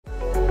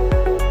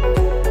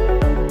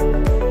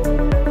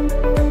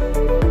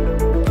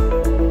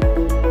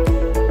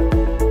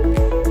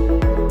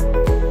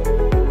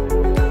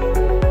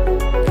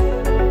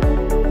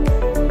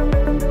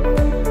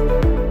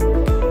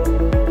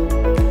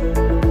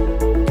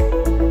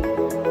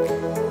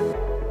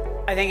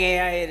think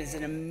AI is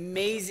an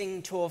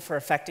amazing tool for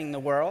affecting the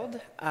world,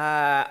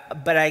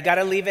 but I got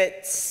to leave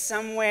it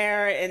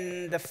somewhere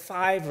in the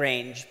 5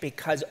 range,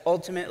 because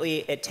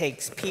ultimately it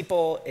takes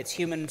people, it's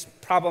human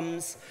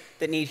problems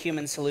that need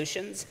human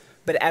solutions.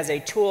 But as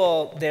a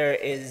tool, there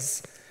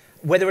is,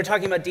 whether we're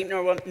talking about deep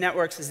neural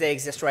networks as they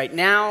exist right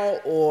now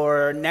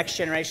or next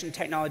generation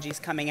technologies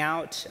coming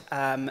out,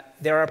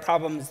 there are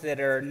problems that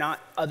are not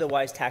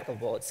otherwise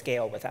tackleable at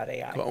scale without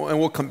AI. Well, and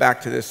we'll come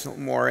back to this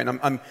more. And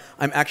I'm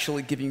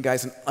actually giving you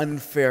guys an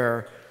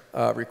unfair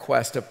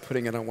request of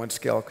putting it on one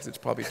scale, because it's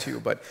probably 2.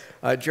 But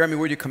Jeremy,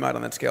 where do you come out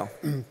on that scale?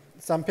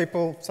 Some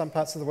people, some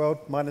parts of the world,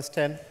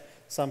 -10.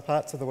 Some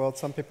parts of the world,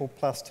 some people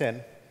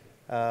 +10.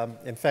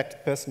 In fact, the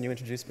person you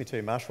introduced me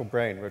to, Marshall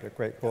Brain, wrote a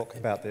great book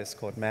about this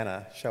called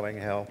Manna, showing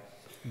how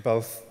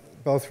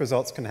both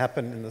results can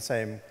happen in the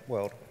same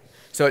world.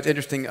 So it's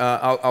interesting.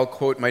 I'll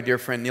quote my dear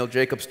friend Neil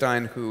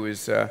Jacobstein, who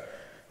is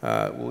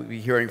we'll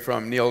be hearing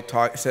from. Neil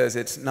says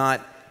it's not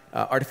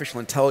artificial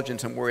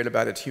intelligence I'm worried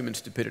about; it's human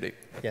stupidity.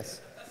 Yes.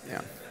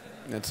 Yeah.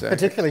 That's,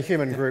 particularly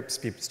human group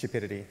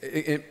stupidity.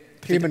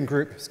 Human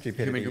group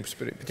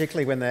stupidity,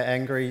 particularly when they're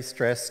angry,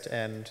 stressed,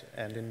 and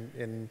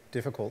in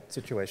difficult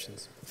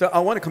situations. So I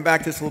want to come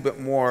back to this a little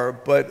bit more,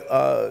 but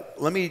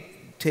let me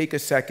take a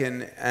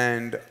second,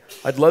 and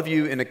I'd love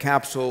you in a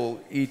capsule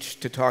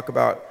each to talk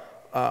about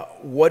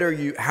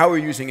how are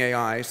you using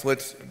AI. So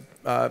let's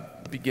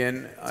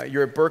begin.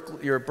 You're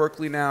at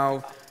Berkeley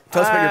now.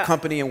 Tell us about your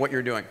company and what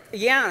you're doing.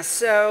 Yeah,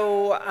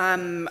 so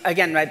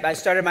again, I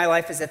started my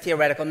life as a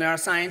theoretical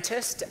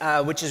neuroscientist,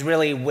 which is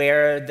really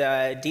where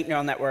the deep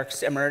neural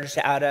networks emerged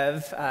out of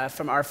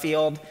from our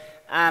field.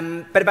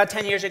 But about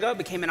 10 years ago, I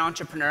became an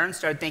entrepreneur and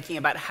started thinking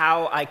about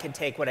how I could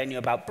take what I knew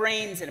about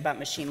brains and about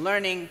machine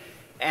learning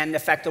and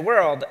affect the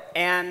world.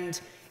 And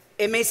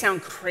it may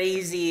sound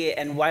crazy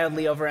and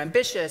wildly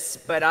overambitious,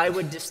 but I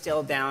would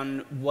distill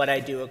down what I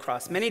do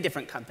across many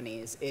different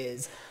companies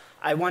is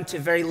I want to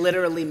very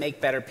literally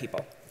make better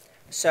people.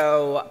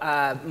 So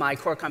my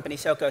core company,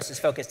 Socos, is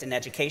focused in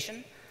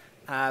education,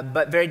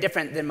 but very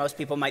different than most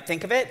people might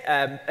think of it.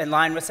 In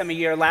line with some of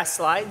your last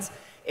slides,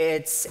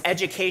 it's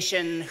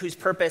education whose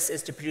purpose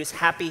is to produce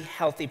happy,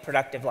 healthy,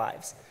 productive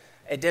lives.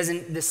 It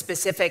doesn't, the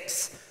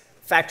specifics,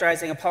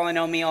 factorizing a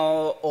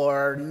polynomial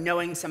or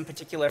knowing some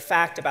particular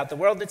fact about the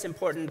world that's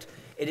important.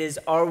 It is,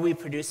 are we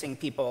producing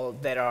people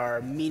that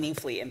are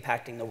meaningfully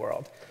impacting the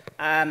world?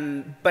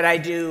 But I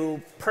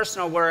do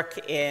personal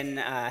work in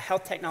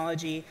health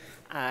technology,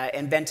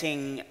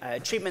 inventing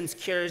treatments,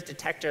 cures,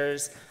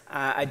 detectors.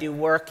 I do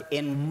work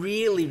in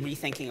really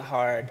rethinking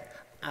hard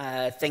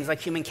things like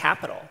human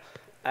capital.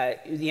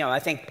 I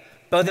think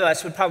both of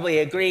us would probably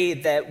agree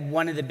that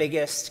one of the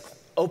biggest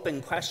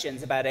open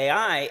questions about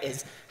AI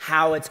is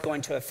how it's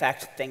going to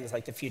affect things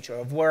like the future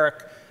of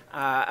work,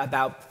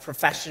 about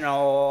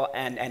professional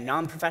and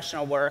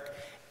non-professional work.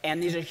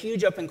 And these are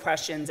huge open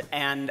questions,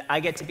 and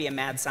I get to be a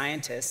mad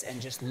scientist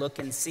and just look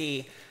and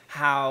see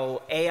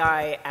how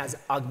AI as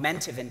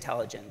augmentative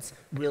intelligence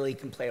really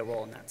can play a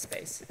role in that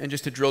space. And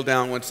just to drill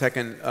down 1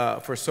 second,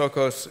 for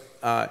Socos,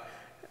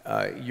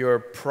 your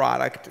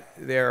product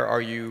there,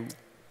 are you?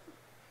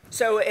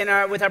 So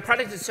with our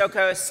product at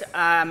Socos,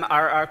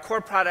 our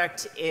core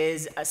product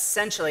is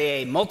essentially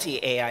a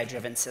multi-AI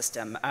driven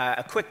system,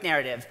 a quick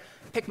narrative.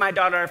 Pick my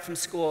daughter up from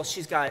school.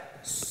 She's got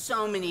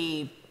so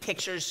many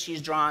pictures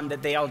she's drawn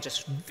that they all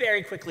just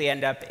very quickly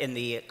end up in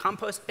the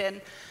compost bin.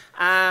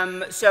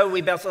 So we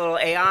built a little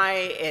AI.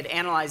 It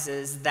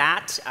analyzes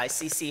that. I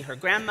CC her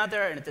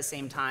grandmother, and at the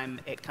same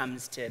time, it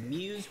comes to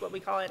Muse, what we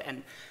call it,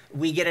 and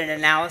we get an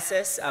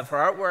analysis of her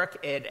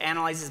artwork. It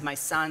analyzes my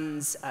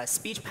son's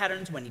speech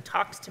patterns when he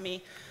talks to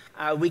me.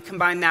 We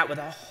combine that with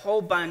a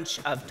whole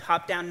bunch of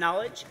top-down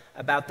knowledge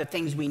about the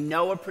things we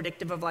know are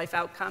predictive of life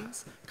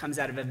outcomes. Comes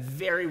out of a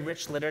very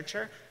rich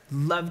literature.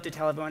 Love to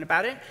tell everyone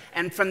about it.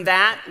 And from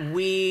that,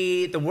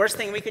 the worst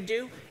thing we could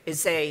do is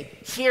say,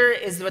 here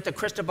is what the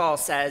crystal ball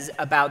says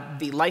about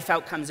the life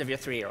outcomes of your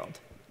 3-year-old.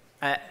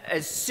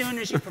 As soon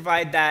as you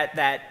provide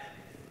that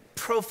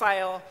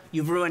profile,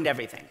 you've ruined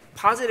everything.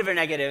 Positive or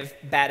negative,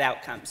 bad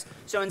outcomes.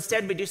 So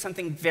instead, we do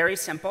something very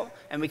simple,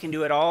 and we can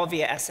do it all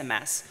via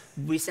SMS.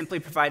 We simply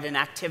provide an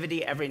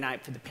activity every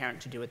night for the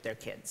parent to do with their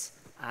kids.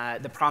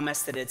 The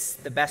promise that it's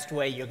the best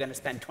way you're going to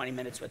spend 20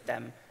 minutes with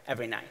them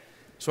every night.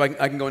 So I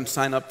can go and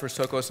sign up for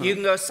Socos? You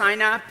can go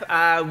sign up.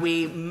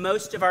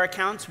 Most of our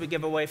accounts we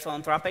give away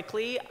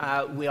philanthropically.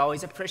 We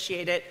always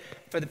appreciate it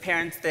for the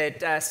parents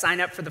that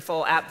sign up for the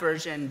full app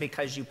version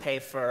because you pay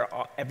for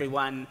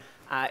everyone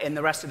in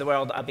the rest of the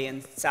world. I'll be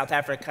in South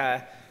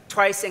Africa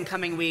twice in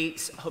coming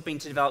weeks, hoping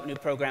to develop new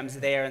programs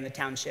there in the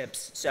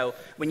townships. So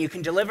when you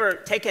can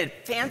take a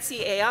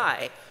fancy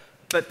AI,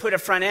 but put a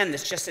front end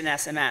that's just an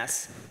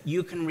SMS,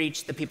 you can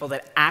reach the people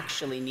that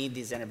actually need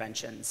these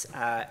interventions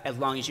as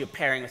long as you're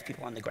pairing with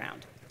people on the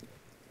ground.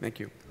 Thank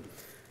you.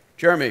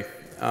 Jeremy,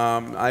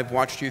 I've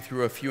watched you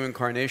through a few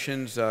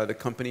incarnations. The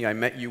company I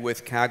met you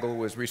with, Kaggle,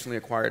 was recently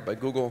acquired by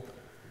Google,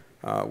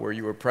 where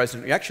you were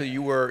president. Actually,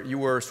 you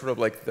were sort of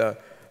like the,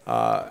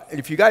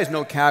 if you guys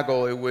know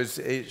Kaggle, it was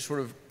a sort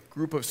of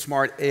group of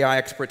smart AI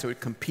experts that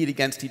would compete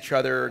against each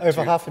other.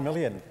 Over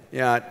 500,000.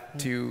 Yeah,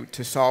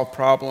 to solve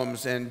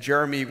problems. And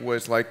Jeremy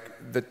was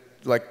like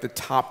the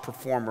top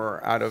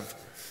performer out of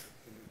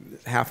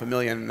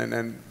 500,000. And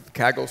then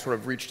Kaggle sort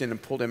of reached in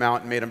and pulled him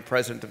out and made him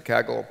president of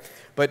Kaggle.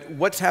 But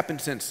what's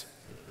happened since?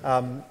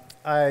 Well,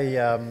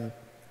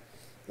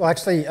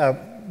 actually,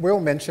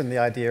 Will mentioned the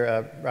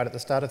idea right at the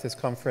start of this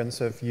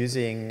conference of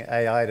using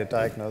AI to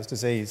diagnose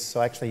disease. So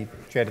I actually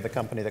created the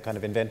company that kind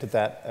of invented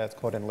that. It's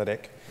called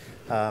Analytic.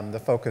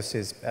 The focus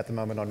is at the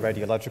moment on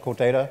radiological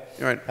data.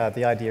 Right.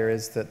 The idea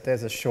is that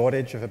there's a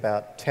shortage of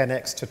about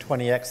 10x to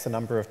 20x the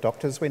number of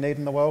doctors we need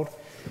in the world.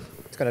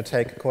 It's going to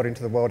take, according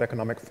to the World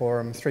Economic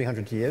Forum,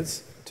 300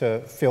 years to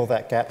fill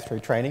that gap through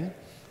training.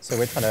 So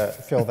we're trying to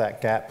fill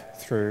that gap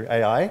through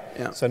AI.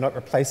 Yeah. So not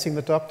replacing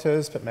the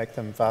doctors, but make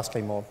them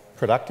vastly more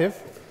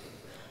productive.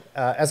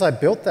 As I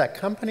built that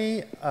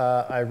company,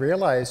 I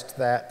realized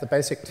that the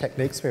basic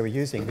techniques we were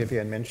using,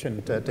 Vivienne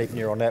mentioned deep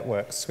neural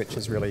networks, which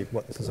is really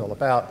what this is all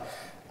about,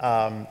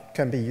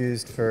 can be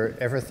used for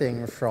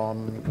everything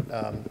from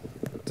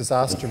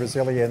disaster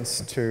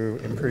resilience to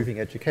improving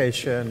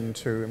education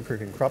to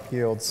improving crop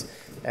yields.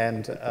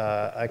 And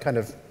I kind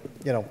of,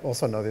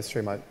 also know this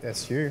through my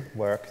SU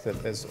work,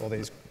 that there's all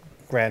these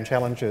grand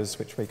challenges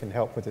which we can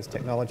help with this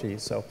technology.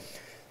 So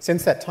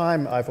since that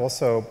time, I've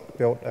also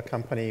built a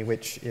company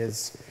which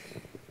is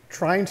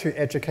trying to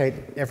educate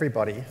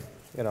everybody,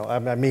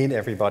 I mean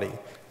everybody,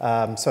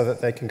 so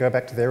that they can go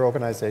back to their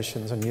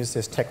organizations and use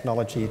this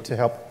technology to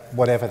help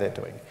whatever they're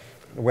doing,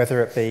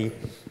 whether it be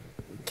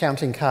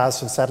counting cars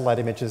from satellite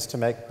images to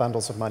make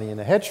bundles of money in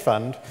a hedge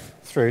fund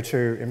through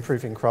to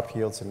improving crop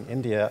yields in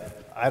India.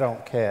 I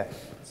don't care.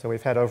 So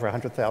we've had over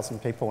 100,000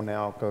 people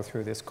now go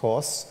through this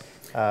course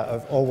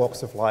of all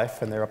walks of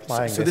life, and they're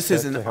applying so this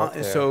is to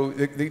help so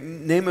the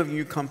name of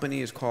your company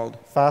is called?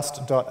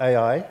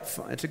 Fast.ai.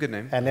 It's a good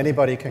name. And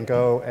anybody can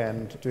go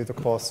and do the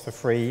course for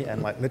free,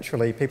 and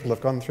literally people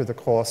have gone through the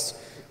course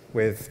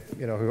with,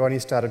 who only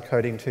started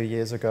coding 2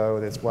 years ago.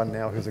 There's one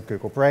now who's a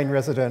Google Brain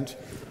resident.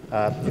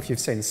 If you've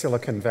seen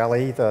Silicon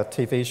Valley, the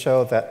TV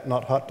show, that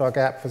Not Hot Dog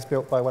app was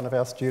built by one of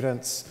our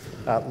students.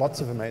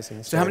 Lots of amazing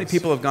stories. So how many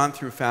people have gone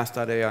through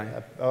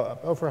Fast.ai?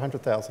 Over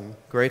 100,000.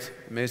 Great,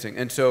 amazing.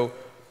 And so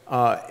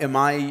am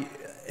I,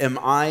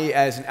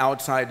 as an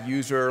outside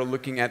user,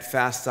 looking at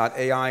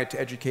Fast.ai to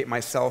educate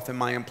myself and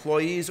my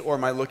employees, or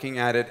am I looking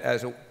at it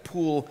as a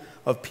pool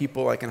of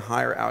people I can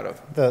hire out of?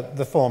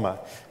 The former.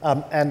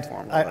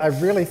 I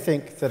really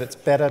think that it's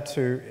better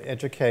to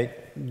educate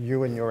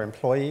you and your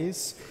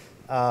employees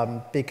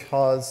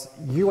because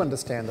you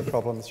understand the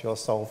problems you're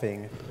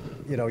solving.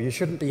 You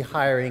shouldn't be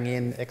hiring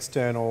in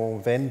external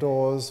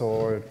vendors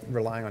or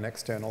relying on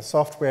external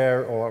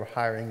software or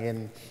hiring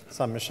in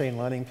some machine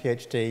learning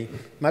PhD.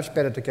 Much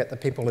better to get the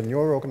people in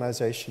your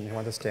organization who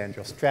understand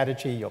your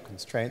strategy, your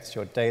constraints,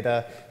 your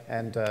data,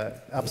 and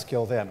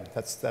upskill them.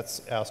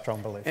 That's our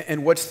strong belief.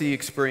 And what's the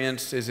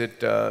experience? Is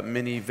it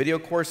mini video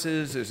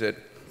courses? Is it?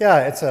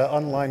 Yeah, it's an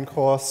online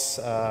course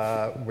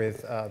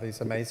with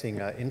these amazing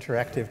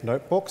interactive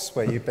notebooks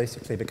where you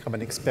basically become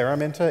an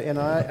experimenter in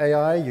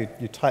AI.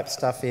 You type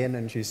stuff in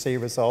and you see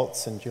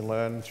results and you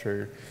learn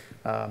through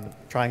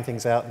trying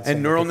things out.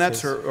 And neural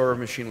nets or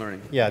machine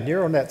learning? Yeah,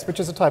 neural nets, which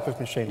is a type of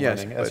machine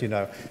learning, as you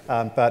know.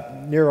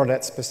 But neural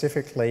nets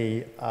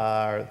specifically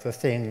are the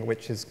thing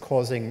which is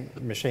causing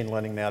machine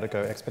learning now to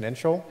go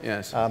exponential.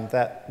 Yes.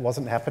 That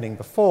wasn't happening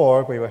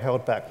before. We were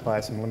held back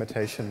by some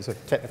limitations,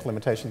 technical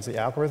limitations of the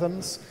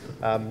algorithms.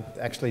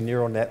 Actually,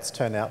 neural nets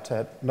turn out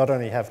to not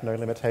only have no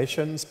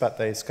limitations, but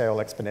they scale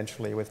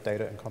exponentially with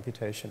data and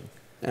computation.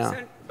 Yeah.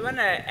 So I want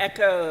to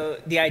echo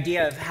the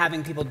idea of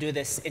having people do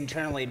this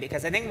internally,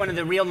 because I think one of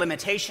the real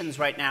limitations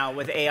right now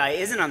with AI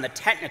isn't on the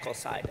technical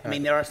side. I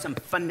mean, there are some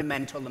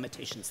fundamental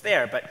limitations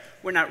there, but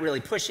we're not really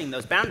pushing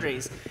those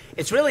boundaries.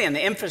 It's really on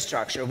the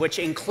infrastructure, which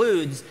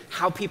includes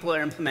how people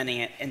are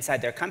implementing it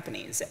inside their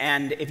companies.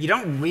 And if you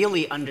don't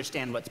really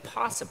understand what's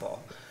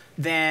possible,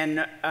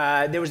 then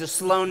there was a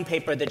Sloan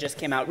paper that just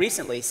came out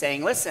recently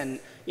saying, listen,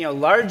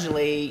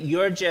 largely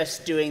you're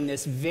just doing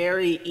this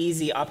very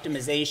easy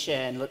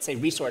optimization, let's say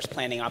resource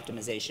planning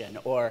optimization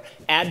or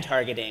ad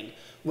targeting,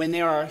 when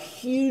there are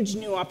huge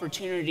new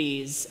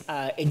opportunities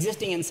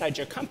existing inside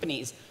your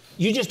companies.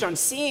 You just aren't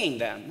seeing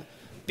them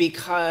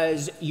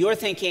because you're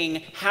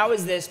thinking, how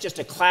is this just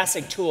a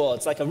classic tool?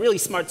 It's like a really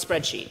smart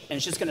spreadsheet, and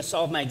it's just going to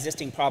solve my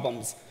existing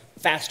problems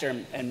faster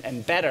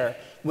and better,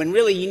 when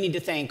really you need to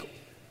think,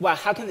 wow,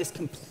 how can this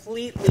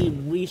completely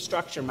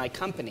restructure my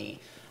company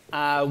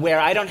where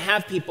I don't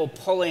have people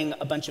pulling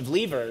a bunch of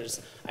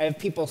levers. I have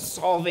people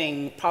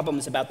solving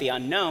problems about the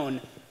unknown,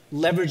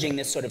 leveraging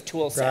this sort of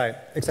tool set. Right,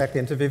 exactly.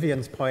 And to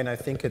Vivienne's point, I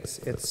think it's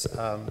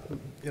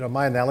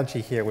my analogy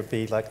here would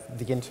be like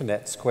the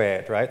internet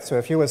squared, right? So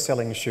if you were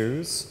selling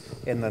shoes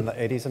in the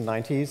 80s and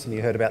 90s and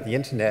you heard about the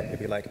internet, you'd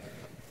be like,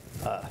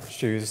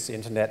 shoes,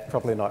 internet,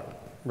 probably not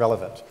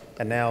relevant.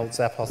 And now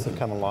Zappos have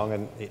come along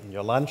and eaten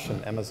your lunch,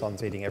 and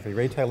Amazon's eating every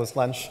retailer's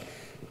lunch.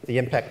 The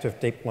impact of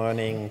deep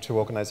learning to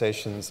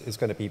organizations is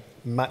going to be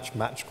much,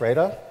 much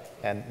greater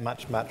and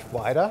much, much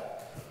wider.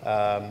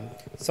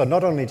 So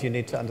not only do you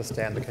need to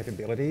understand the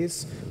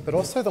capabilities, but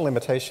also the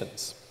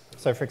limitations.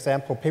 So for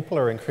example, people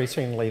are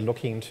increasingly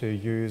looking to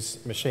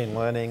use machine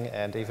learning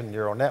and even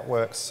neural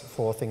networks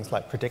for things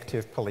like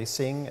predictive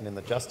policing and in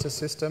the justice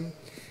system.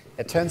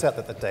 It turns out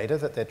that the data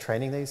that they're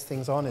training these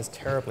things on is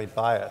terribly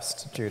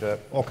biased due to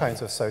all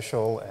kinds of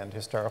social and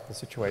historical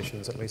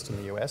situations, at least in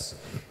the US.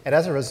 And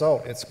as a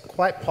result, it's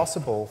quite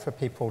possible for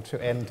people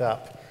to end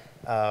up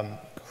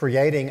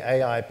creating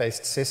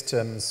AI-based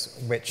systems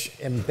which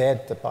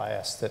embed the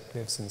bias that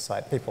lives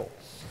inside people.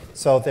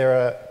 So there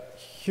are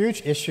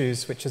huge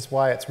issues, which is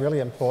why it's really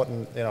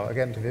important,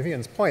 again, to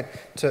Vivienne's point,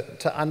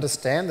 to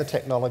understand the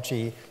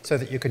technology so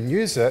that you can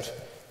use it,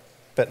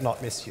 but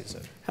not misuse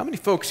it. How many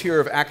folks here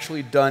have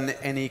actually done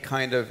any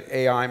kind of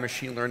AI,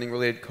 machine learning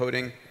related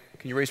coding?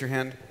 Can you raise your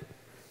hand?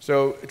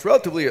 So it's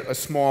relatively a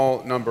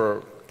small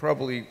number,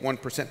 probably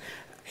 1%.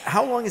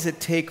 How long does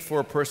it take for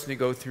a person to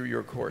go through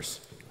your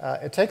course?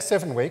 It takes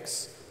 7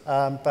 weeks.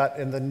 But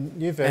in the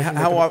new version...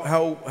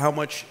 How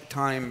much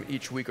time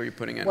each week are you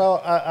putting in?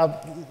 Well,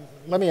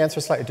 let me answer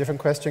a slightly different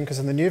question, because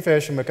in the new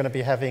version we're going to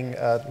be having,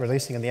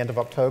 releasing in the end of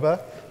October,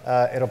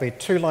 it'll be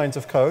 2 lines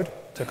of code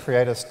to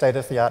create a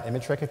state-of-the-art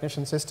image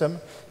recognition system.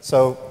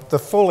 So the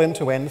full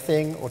end-to-end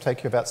thing will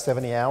take you about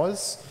 70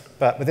 hours,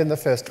 but within the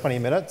first 20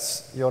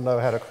 minutes, you'll know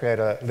how to create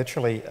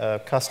literally a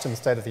custom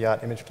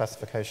state-of-the-art image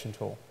classification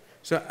tool.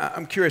 So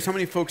I'm curious, how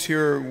many folks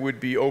here would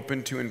be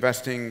open to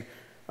investing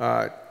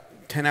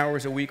 10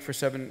 hours a week for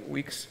 7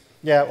 weeks?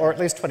 Yeah, or at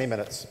least 20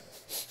 minutes.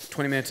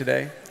 20 minutes a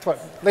day?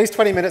 At least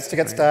 20 minutes to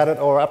get started,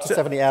 or up to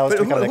 70 hours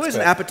to become an expert. Who has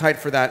an appetite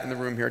for that in the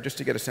room here, just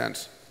to get a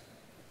sense?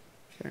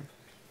 Okay.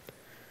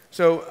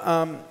 So,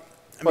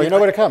 well, you know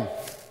where to come.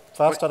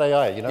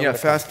 Fast.ai. Yeah,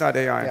 fast.ai.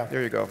 Yeah.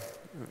 There you go.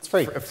 It's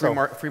free.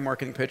 Free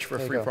marketing pitch for a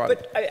free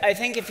product. But I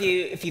think if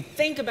you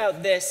think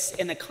about this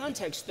in the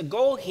context, the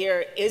goal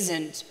here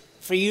isn't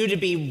for you to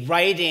be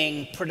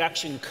writing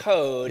production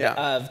code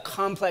of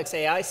complex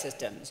AI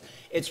systems.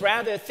 It's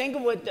rather, think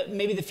of what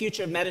maybe the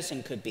future of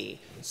medicine could be.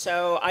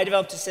 So I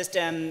developed a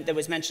system that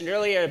was mentioned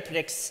earlier, it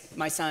predicts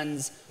my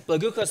son's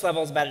blood glucose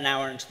levels about an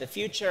hour into the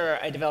future.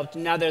 I developed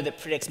another that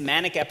predicts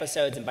manic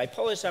episodes in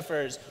bipolar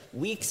sufferers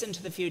weeks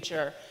into the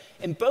future.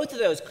 In both of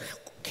those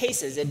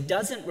cases, it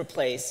doesn't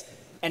replace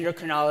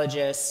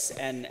endocrinologists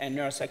and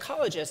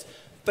neuropsychologists,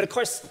 but of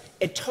course,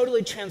 it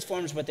totally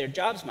transforms what their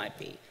jobs might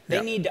be.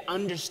 They need to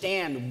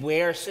understand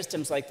where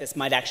systems like this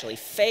might actually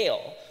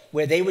fail,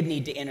 where they would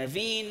need to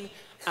intervene,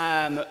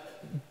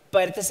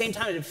 but at the same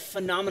time, it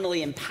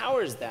phenomenally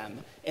empowers them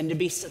into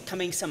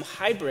becoming some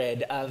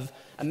hybrid of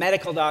a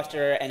medical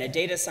doctor and a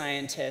data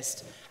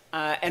scientist,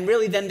 and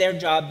really then their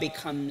job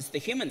becomes the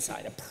human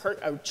side,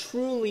 a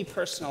truly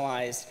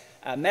personalized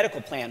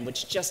medical plan,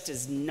 which just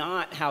is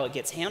not how it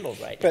gets handled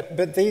right now.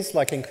 But these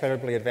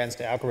incredibly advanced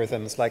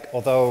algorithms,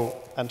 although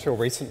until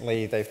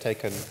recently they've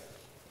taken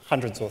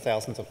hundreds or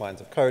thousands of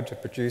lines of code to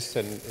produce,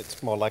 and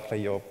it's more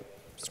likely you'll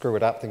screw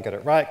it up than get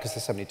it right because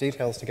there's so many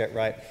details to get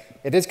right.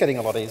 It is getting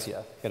a lot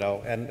easier,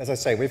 and as I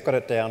say, we've got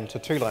it down to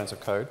 2 lines of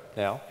code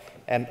now,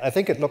 and I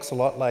think it looks a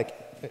lot like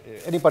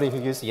anybody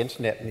who used the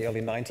internet in the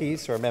early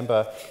 90s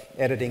remember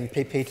editing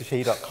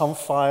pp2t.conf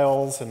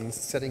files and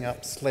setting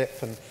up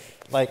slip, and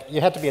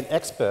you had to be an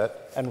expert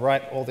and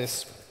write all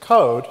this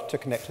code to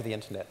connect to the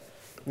internet.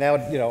 Now,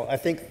 I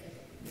think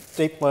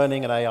deep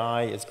learning and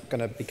AI is going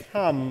to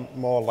become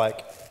more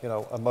like,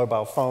 a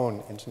mobile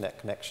phone internet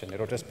connection.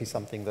 It'll just be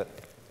something that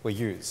we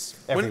use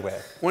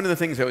everywhere. One of the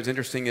things that was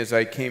interesting is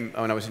when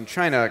I was in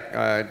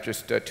China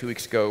just 2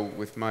 weeks ago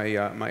with my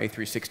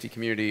A360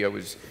 community, I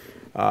was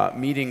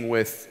meeting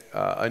with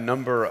a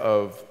number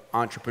of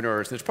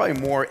entrepreneurs. There's probably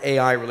more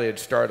AI-related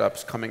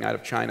startups coming out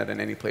of China than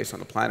any place on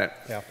the planet.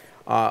 Yeah.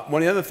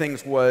 One of the other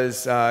things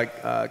was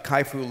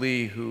Kai-Fu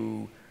Lee,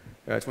 who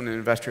is one of the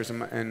investors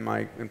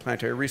in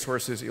Planetary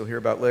Resources that you'll hear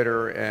about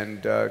later,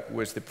 and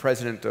was the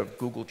president of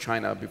Google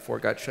China before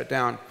it got shut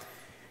down,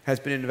 has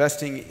been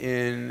investing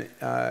in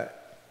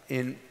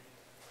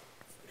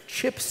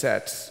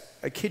chipsets,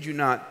 I kid you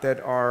not, that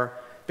are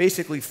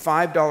basically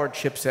 $5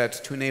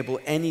 chipsets to enable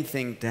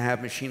anything to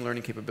have machine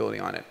learning capability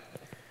on it.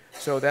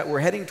 So that we're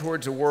heading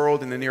towards a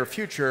world in the near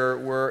future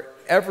where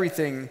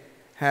everything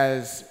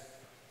has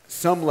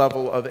some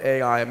level of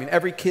AI. I mean,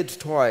 every kid's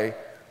toy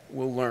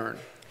will learn.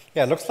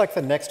 Yeah, it looks like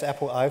the next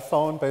Apple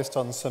iPhone, based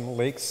on some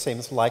leaks,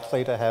 seems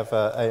likely to have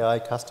an AI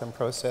custom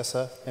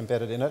processor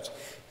embedded in it.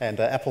 And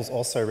Apple's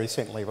also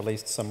recently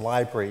released some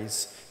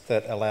libraries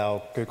that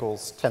allow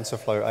Google's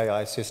TensorFlow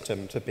AI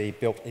system to be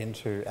built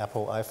into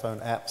Apple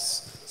iPhone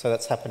apps. So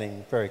that's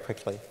happening very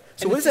quickly.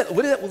 So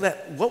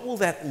what will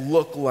that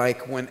look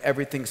like when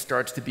everything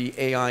starts to be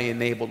AI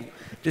enabled?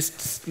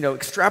 Just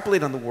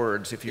extrapolate on the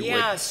words, if you would.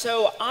 Yeah.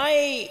 So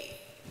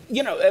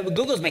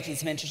Google's making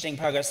some interesting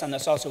progress on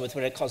this also with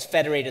what it calls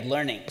federated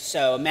learning.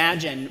 So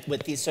imagine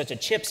with these sorts of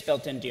chips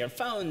built into your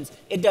phones,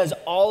 it does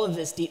all of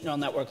this deep neural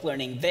network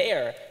learning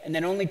there and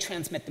then only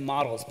transmit the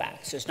models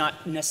back. So it's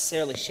not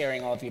necessarily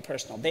sharing all of your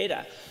personal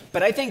data.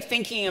 But I think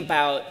thinking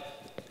about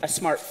a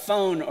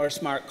smartphone or a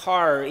smart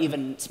car or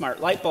even smart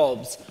light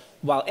bulbs,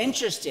 while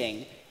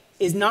interesting,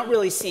 is not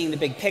really seeing the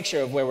big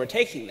picture of where we're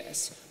taking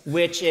this,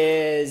 which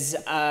is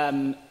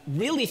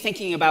really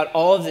thinking about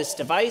all of these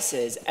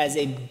devices as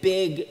a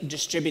big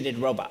distributed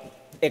robot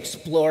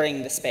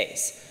exploring the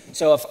space.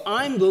 So if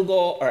I'm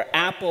Google or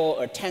Apple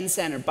or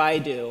Tencent or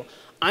Baidu,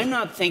 I'm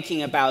not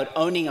thinking about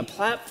owning a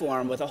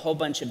platform with a whole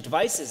bunch of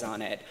devices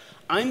on it.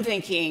 I'm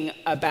thinking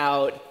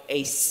about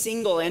a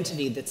single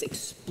entity that's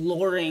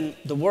exploring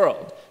the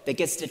world, that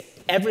gets to,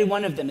 every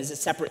one of them is a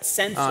separate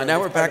sensor.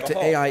 Now we're back to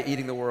AI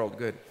eating the world.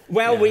 Good.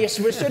 Well, we're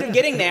sort of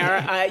getting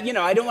there. You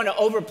know, I don't want to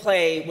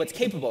overplay what's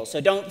capable,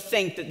 so don't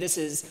think that this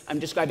is, I'm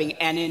describing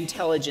an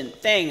intelligent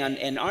thing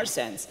in our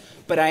sense,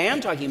 but I am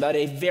talking about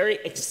a very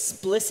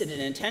explicit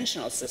and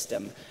intentional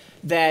system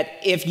that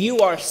if you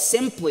are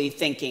simply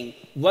thinking,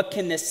 what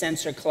can this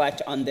sensor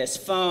collect on this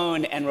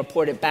phone and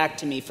report it back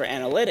to me for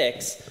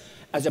analytics,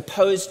 as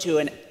opposed to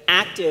an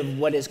active,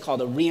 what is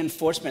called a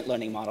reinforcement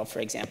learning model, for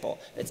example,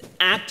 that's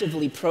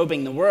actively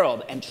probing the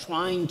world and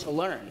trying to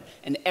learn.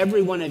 And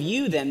every one of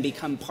you then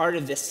become part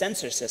of this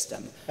sensor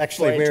system.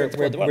 Actually,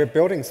 we're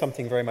building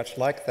something very much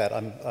like that.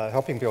 I'm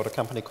helping build a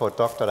company called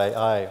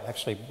Doc.ai.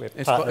 Actually, we're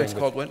partnering it's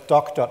called what?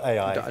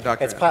 Doc.ai.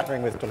 It's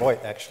partnering with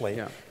Deloitte, actually.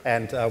 Yeah.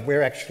 And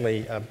we're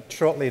actually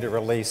shortly to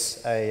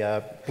release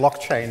a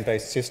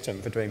blockchain-based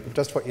system for doing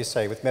just what you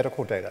say with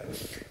medical data,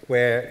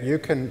 where you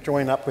can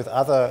join up with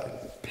other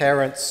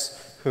parents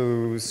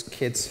whose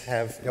kids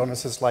have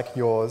illnesses like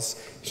yours,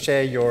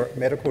 share your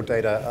medical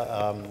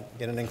data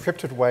in an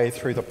encrypted way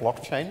through the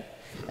blockchain,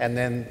 and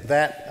then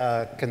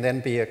that can then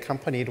be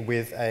accompanied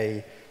with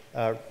a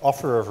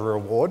offer of a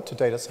reward to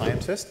data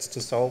scientists to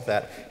solve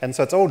that. And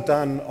so it's all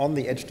done on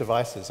the edge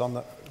devices. On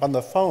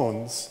the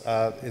phones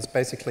is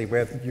basically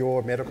where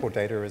your medical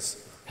data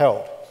is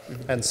held.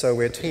 And so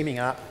we're teaming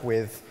up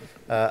with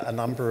a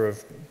number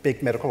of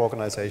big medical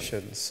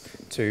organizations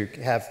to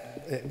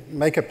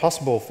make it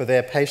possible for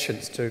their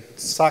patients to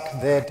suck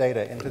their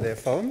data into their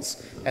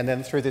phones, and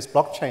then through this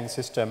blockchain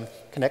system,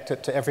 connect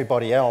it to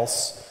everybody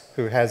else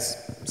who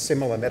has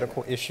similar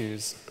medical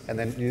issues, and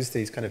then use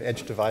these kind of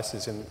edge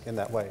devices in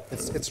that way.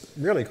 It's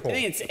really cool. I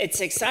think it's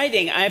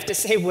exciting. I have to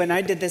say, when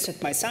I did this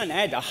with my son,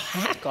 I had to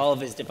hack all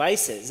of his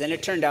devices, and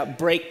it turned out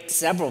break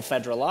several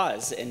federal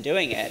laws in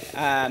doing it.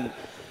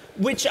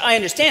 Which I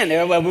understand.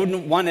 I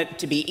wouldn't want it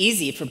to be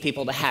easy for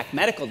people to hack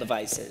medical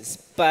devices,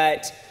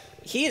 but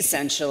he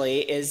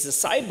essentially is a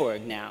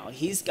cyborg now.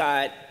 He's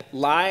got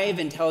live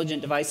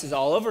intelligent devices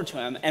all over to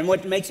him, and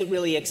what makes it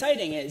really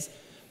exciting is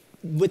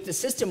with the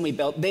system we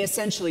built, they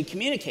essentially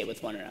communicate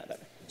with one another.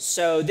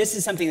 So this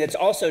is something that's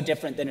also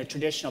different than a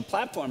traditional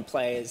platform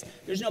play. Is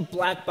there's no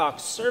black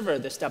box server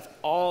the stuff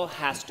all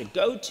has to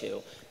go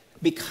to.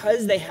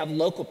 Because they have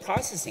local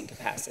processing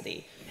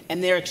capacity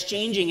and they're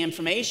exchanging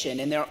information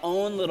in their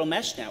own little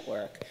mesh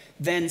network,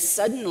 then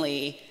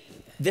suddenly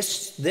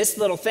this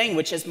little thing,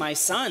 which is my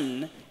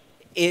son,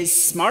 is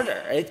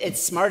smarter.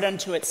 It's smart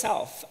unto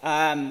itself.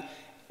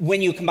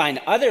 When you combine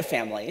other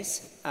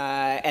families,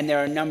 and there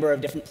are a number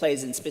of different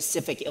plays in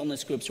specific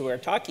illness groups we're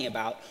talking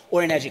about,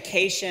 or in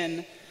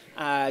education,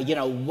 you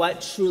know,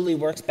 what truly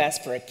works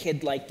best for a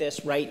kid like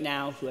this right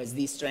now who has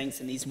these strengths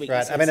and these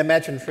weaknesses. Right. I mean,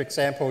 imagine, for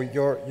example,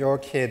 your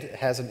kid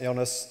has an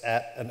illness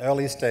at an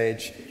early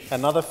stage.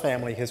 Another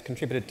family has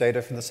contributed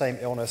data from the same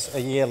illness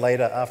a year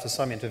later after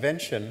some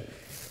intervention.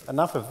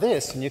 Enough of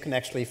this, and you can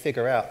actually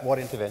figure out what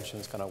intervention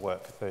is going to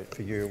work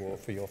for you or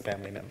for your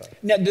family member.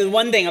 Now, the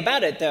one thing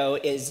about it, though,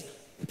 is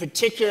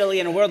particularly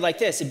in a world like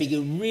this, it'd be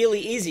really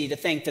easy to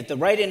think that the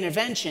right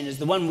intervention is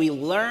the one we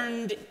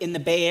learned in the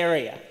Bay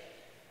Area.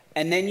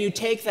 And then you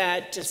take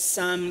that to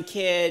some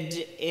kid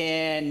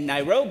in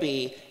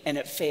Nairobi, and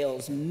it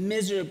fails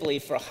miserably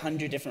for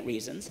 100 different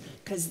reasons,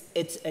 because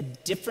it's a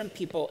different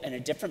people in a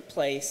different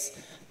place,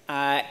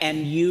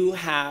 and you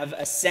have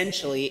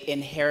essentially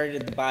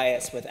inherited the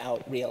bias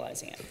without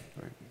realizing it.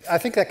 I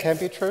think that can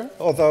be true,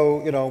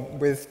 although, you know,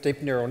 with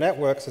deep neural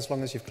networks, as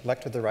long as you've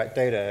collected the right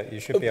data, you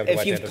should be able to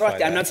identify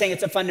that. I'm not saying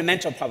it's a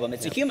fundamental problem,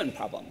 it's a human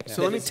problem. Yeah.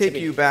 So let me take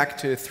you back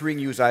to 3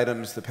 news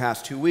items the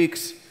past 2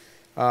 weeks,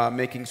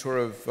 making sort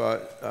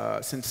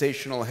of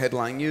sensational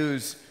headline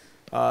news,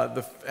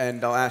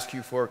 and I'll ask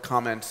you for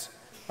comments.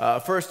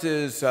 First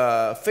is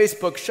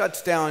Facebook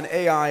shuts down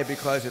AI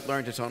because it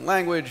learned its own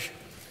language.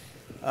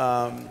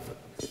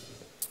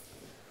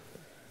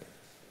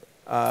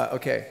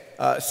 Okay.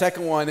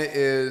 Second one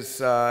is,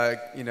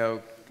 you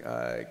know,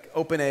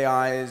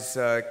 OpenAI's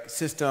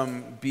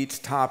system beats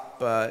top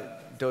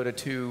Dota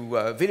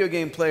 2 video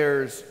game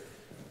players.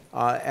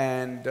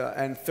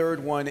 And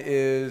third one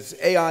is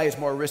AI is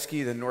more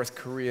risky than North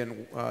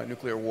Korean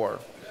nuclear war.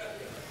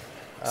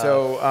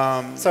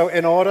 So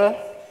in order?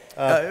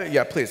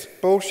 Yeah, please.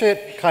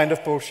 Bullshit, kind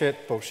of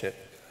bullshit, bullshit.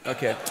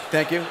 Okay,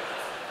 thank you.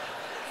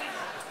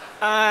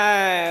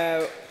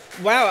 Wow,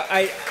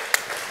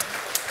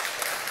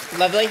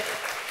 lovely.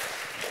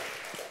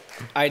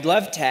 I'd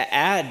love to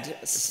add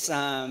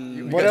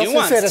some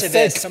nuance to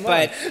this,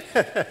 but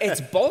it's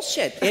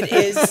bullshit. It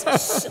is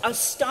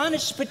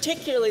astonishing,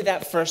 particularly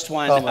that first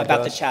one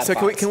about the chat So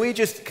box. can we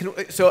just,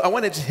 so I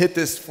want to just hit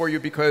this for you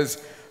because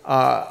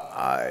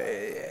as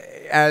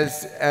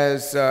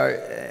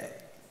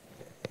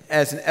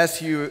an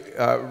SU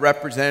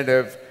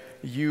representative,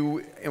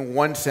 you, in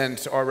one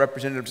sense, are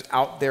representatives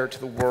out there to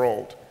the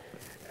world.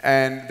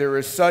 And there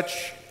is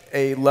such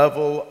a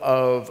level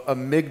of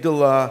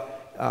amygdala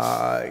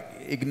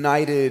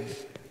ignited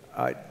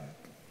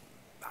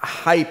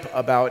hype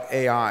about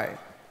AI.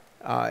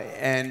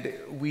 And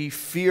we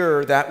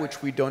fear that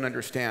which we don't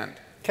understand.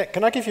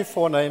 Can I give you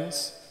 4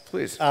 names?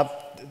 Please.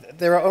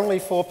 There are only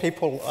 4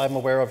 people I'm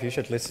aware of you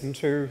should listen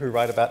to who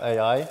write about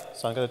AI,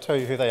 so I'm going to tell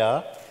you who they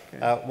are.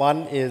 Okay.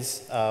 One is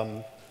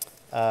Dave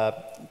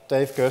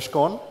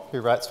Gershgorn,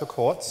 who writes for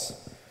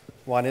Quartz.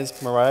 One is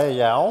Mariah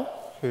Yao,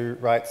 who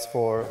writes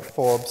for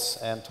Forbes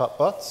and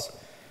TopBots.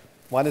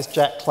 One is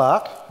Jack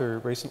Clark, who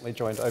recently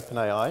joined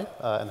OpenAI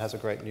and has a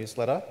great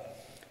newsletter.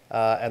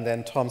 And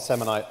then Tom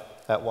Semonite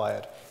at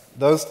Wired.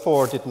 Those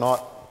 4 did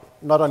not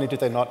only did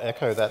they not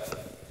echo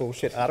that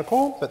bullshit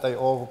article, but they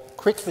all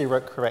quickly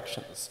wrote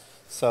corrections.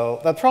 So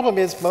the problem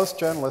is most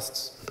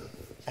journalists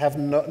have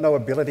no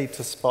ability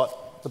to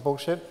spot the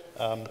bullshit,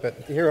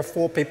 but here are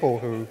 4 people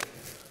who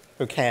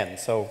can,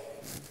 so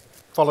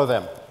follow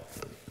them.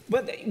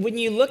 Well, when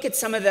you look at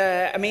some of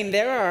the, I mean,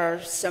 there are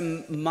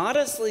some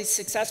modestly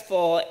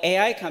successful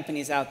AI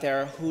companies out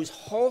there whose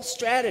whole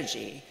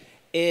strategy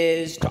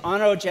is to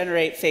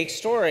auto-generate fake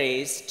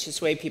stories to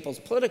sway people's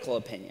political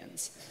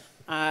opinions.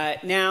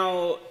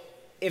 Now,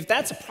 if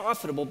that's a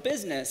profitable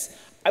business,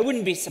 I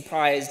wouldn't be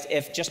surprised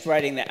if just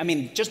writing that, I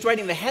mean, just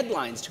writing the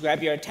headlines to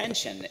grab your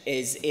attention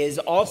is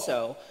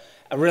also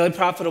a really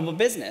profitable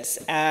business.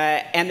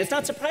 And it's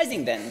not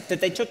surprising then that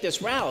they took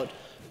this route,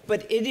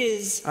 but it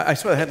is... I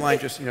saw the headline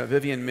just, you know,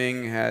 Vivienne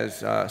Ming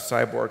has a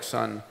cyborg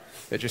son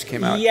that just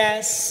came out.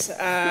 Yes,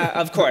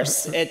 of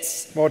course.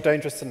 It's more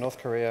dangerous than North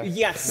Korea.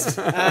 Yes.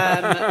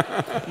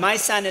 My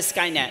son is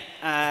Skynet.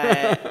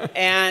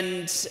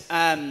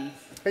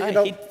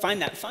 He'd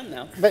find that fun,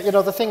 though. But, you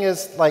know, the thing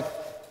is, like,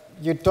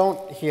 you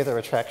don't hear the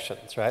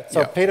retractions, right? So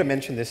yeah. Peter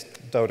mentioned this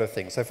Dota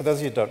thing. So for those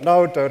of you who don't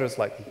know, Dota's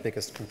like the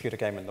biggest computer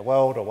game in the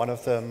world, or one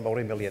of them,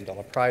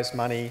 multi-million-dollar prize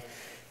money.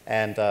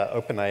 And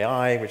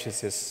OpenAI, which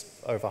is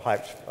this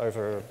overhyped,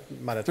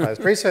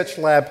 over-monetized research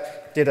lab,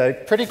 did a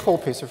pretty cool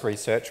piece of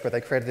research where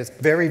they created this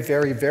very,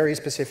 very, very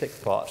specific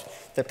bot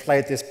that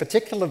played this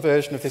particular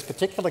version of this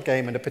particular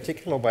game in a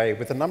particular way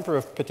with a number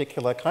of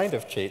particular kind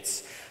of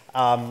cheats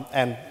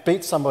and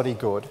beat somebody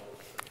good.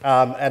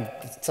 And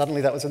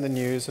suddenly that was in the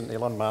news and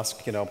Elon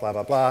Musk, you know, blah,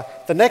 blah, blah.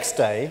 The next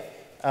day,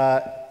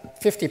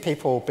 50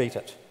 people beat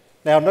it.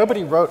 Now,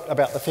 nobody wrote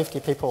about the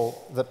 50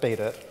 people that beat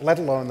it, let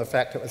alone the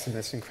fact it was in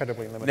this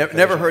incredibly limited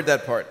Never heard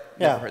that part.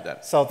 Yeah. Never heard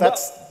that. So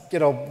that's, you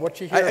know,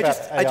 what you hear about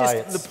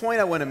AI. The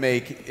point I want to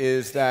make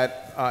is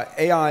that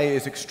AI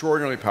is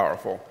extraordinarily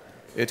powerful.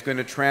 It's going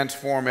to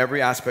transform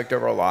every aspect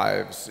of our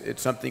lives.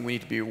 It's something we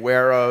need to be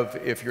aware of.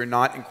 If you're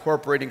not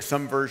incorporating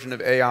some version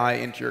of AI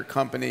into your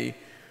company,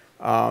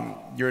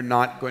 you're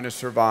not going to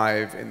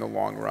survive in the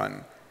long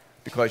run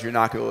because you're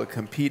not going to be able to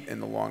compete in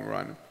the long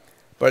run.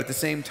 But at the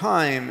same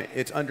time,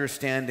 it's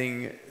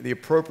understanding the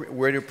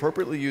where to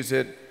appropriately use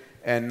it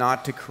and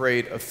not to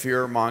create a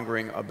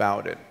fear-mongering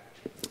about it.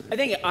 I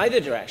think either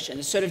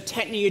direction, sort of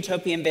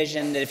techno-utopian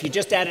vision that if you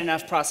just add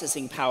enough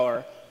processing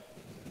power,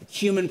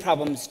 human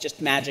problems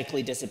just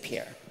magically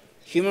disappear.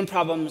 Human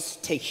problems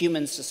take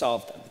humans to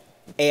solve them.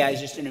 AI is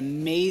just an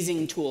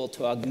amazing tool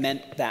to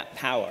augment that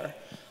power.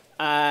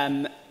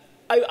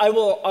 I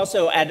will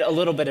also add a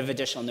little bit of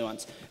additional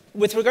nuance.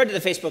 With regard to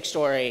the Facebook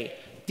story,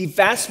 the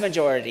vast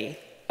majority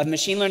of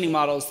machine learning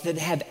models that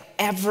have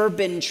ever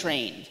been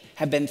trained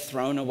have been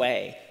thrown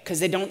away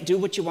because they don't do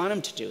what you want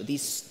them to do.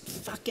 These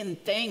fucking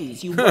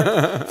things. You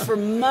work for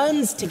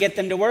months to get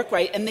them to work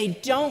right, and they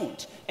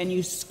don't. And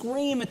you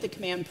scream at the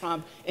command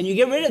prompt, and you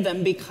get rid of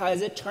them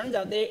because it turns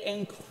out they're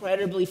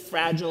incredibly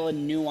fragile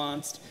and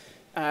nuanced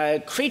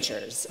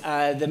creatures.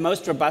 The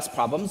most robust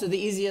problems are the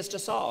easiest to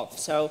solve.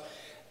 So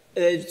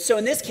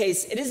in this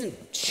case, it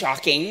isn't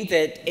shocking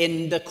that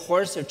in the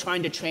course of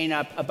trying to train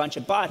up a bunch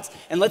of bots,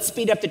 and let's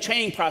speed up the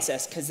training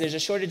process because there's a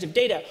shortage of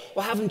data,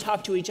 we'll have them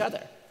talk to each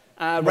other.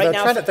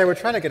 They were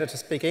trying to get it to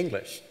speak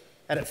English,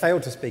 and it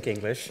failed to speak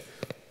English.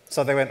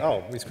 So they went,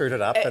 oh, we screwed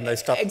it up, and they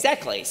stopped.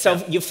 Exactly. So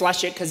you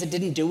flush it because it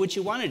didn't do what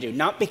you want to do,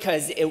 not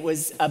because it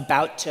was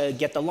about to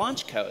get the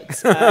launch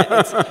codes.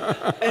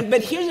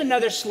 But here's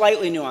another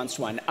slightly nuanced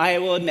one. I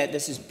will admit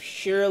this is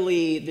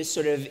purely this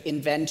sort of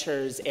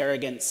inventor's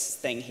arrogance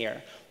thing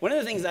here. One of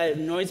the things that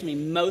annoys me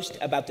most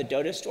about the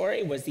Dota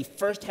story was the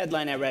first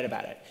headline I read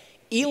about it.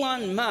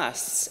 Elon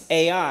Musk's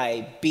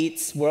AI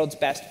beats world's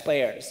best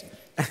players.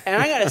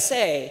 And I got to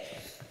say,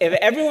 if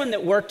everyone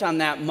that worked on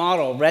that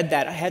model read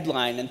that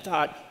headline and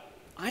thought,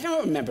 I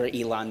don't remember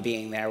Elon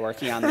being there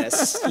working on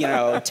this, you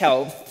know,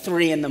 till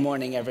 3 in the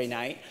morning every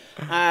night.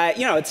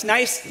 You know, it's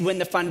nice when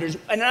the funders,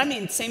 and I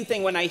mean, same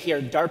thing when I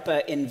hear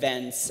DARPA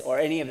invents or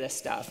any of this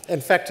stuff. In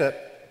fact,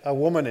 a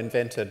woman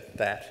invented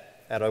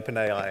that at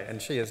OpenAI,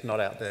 and she is not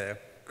out there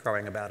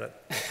crowing about it.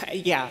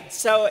 Yeah,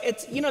 so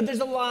it's, you know, there's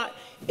a lot,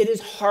 it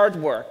is hard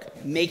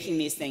work making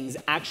these things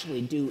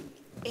actually do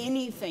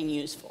anything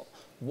useful,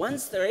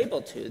 once they're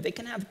able to, they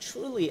can have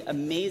truly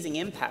amazing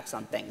impacts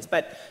on things.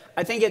 But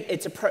I think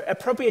it's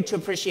appropriate to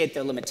appreciate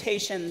their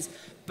limitations,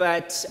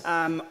 but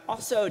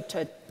also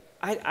to,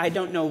 I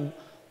don't know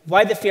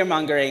why the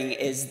fear-mongering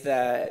is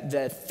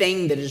the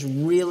thing that is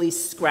really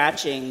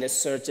scratching this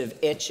sort of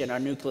itch in our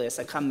nucleus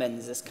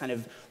accumbens, this kind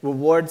of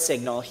reward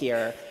signal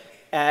here.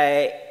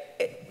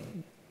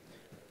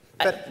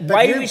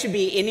 Why we should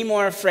be any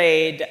more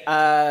afraid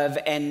of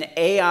an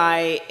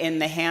AI in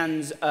the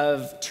hands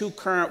of two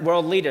current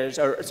world leaders,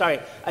 or sorry,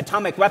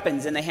 atomic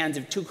weapons in the hands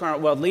of two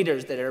current world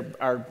leaders that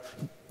are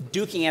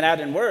duking it out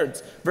in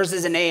words,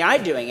 versus an AI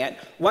doing it.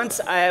 Once,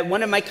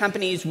 one of my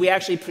companies, we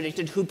actually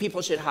predicted who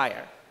people should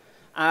hire.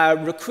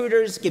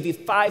 Recruiters give you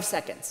 5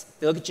 seconds.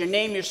 They look at your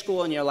name, your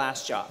school, and your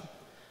last job.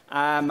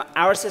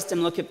 Our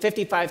system looked at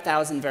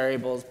 55,000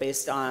 variables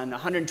based on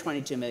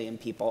 122 million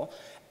people.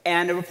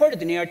 And a report at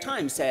the New York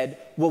Times said,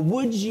 well,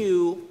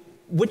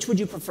 which would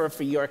you prefer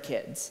for your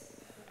kids?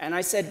 And I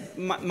said,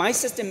 my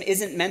system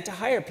isn't meant to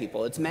hire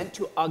people. It's meant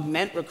to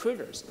augment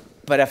recruiters.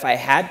 But if I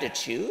had to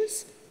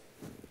choose,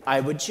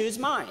 I would choose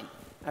mine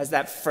as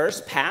that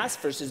first pass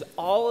versus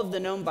all of the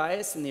known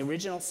bias in the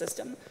original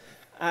system.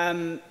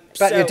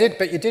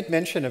 But you did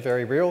mention a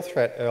very real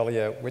threat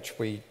earlier, which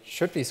we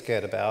should be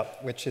scared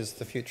about, which is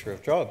the future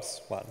of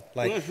jobs one.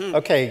 Like,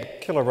 okay,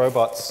 killer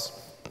robots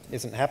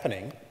isn't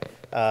happening,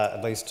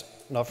 at least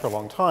not for a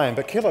long time,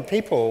 but killer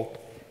people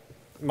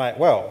might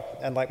well.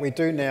 And like, we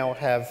do now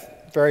have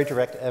very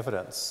direct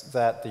evidence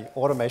that the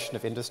automation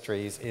of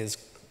industries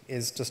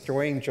is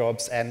destroying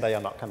jobs and they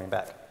are not coming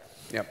back.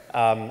 Yep.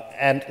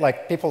 And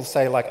like, people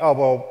say like, oh,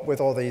 well,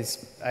 with all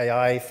these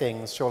AI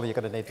things, surely you're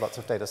going to need lots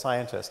of data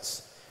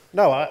scientists.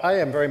 No, I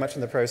am very much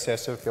in the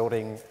process of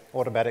building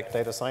automatic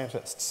data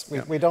scientists.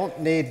 We don't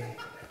need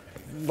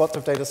lots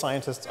of data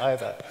scientists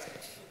either.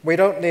 We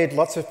don't need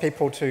lots of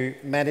people to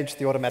manage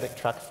the automatic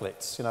truck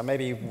fleets, you know,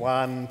 maybe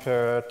 1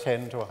 per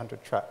 10 to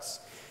 100 trucks.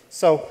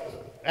 So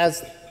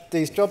as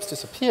these jobs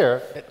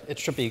disappear, it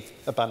should be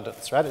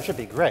abundance, right? It should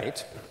be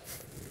great.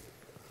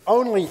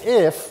 Only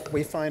if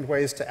we find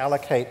ways to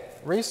allocate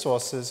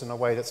resources in a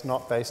way that's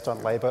not based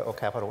on labor or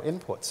capital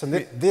inputs. And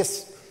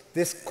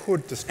this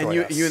could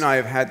destroy us. And you and I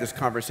have had this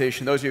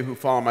conversation. Those of you who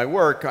follow my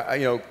work,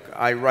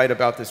 I write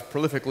about this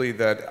prolifically,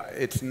 that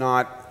it's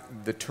not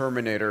the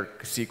Terminator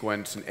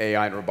sequence in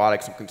AI and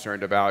robotics I'm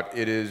concerned about.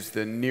 It is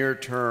the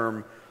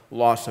near-term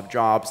loss of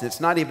jobs. It's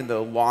not even the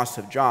loss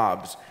of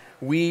jobs.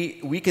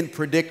 We can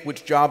predict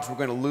which jobs we're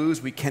going to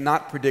lose. We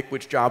cannot predict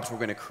which jobs we're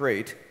going to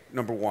create,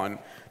 number one.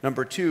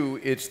 Number two,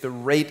 it's the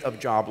rate of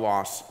job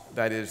loss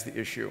that is the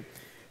issue.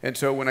 And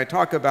so when I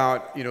talk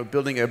about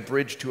building a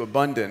bridge to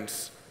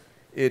abundance,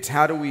 it's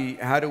how do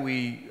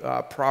we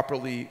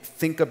properly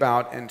think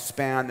about and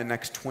span the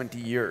next 20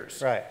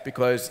 years? Right.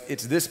 Because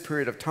it's this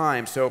period of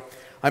time. So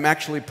I'm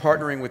actually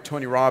partnering with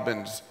Tony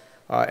Robbins,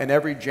 and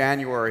every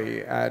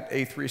January at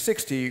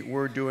A360,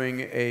 we're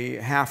doing a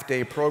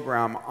half-day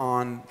program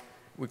on,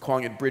 we're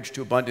calling it Bridge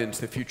to Abundance,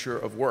 the future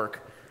of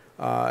work.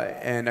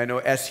 And I know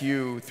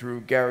SU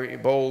through Gary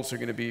Bowles are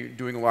going to be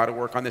doing a lot of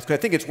work on this, because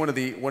I think it's one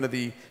of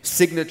the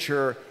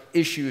signature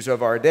issues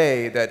of our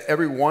day that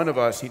every one of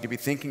us need to be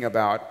thinking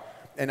about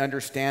and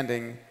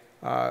understanding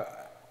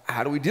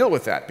how do we deal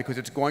with that, because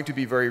it's going to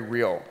be very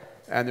real,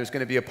 and there's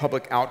going to be a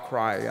public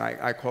outcry.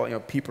 I call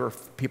it, people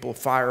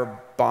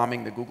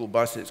firebombing the Google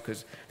buses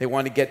because they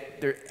want to get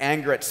their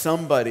anger at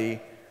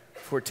somebody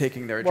for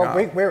taking their job.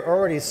 Well, we're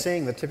already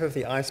seeing the tip of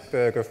the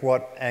iceberg of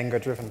what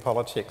anger-driven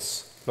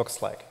politics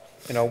looks like.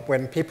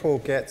 When people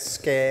get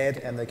scared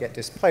and they get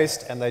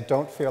displaced and they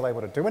don't feel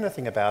able to do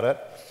anything about it,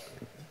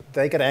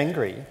 they get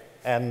angry,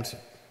 and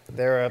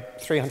there are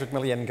 300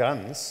 million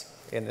guns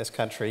in this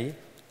country,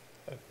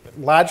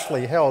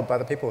 largely held by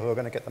the people who are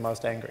going to get the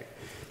most angry.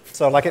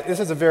 So this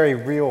is a very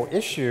real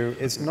issue.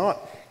 It's not,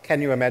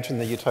 can you imagine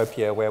the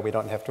utopia where we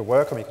don't have to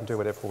work and we can do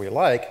whatever we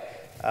like?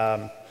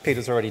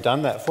 Peter's already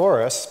done that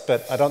for us,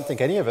 but I don't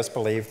think any of us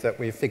believe that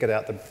we've figured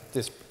out the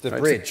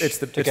bridge. It's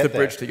the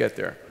bridge to get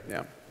there,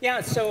 yeah.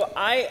 Yeah, so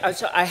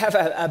I have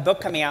a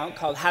book coming out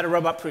called How to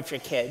Robot-Proof Your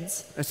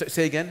Kids.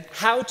 Say again?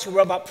 How to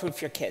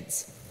Robot-Proof Your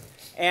Kids.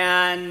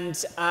 And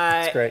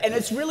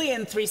it's really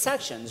in 3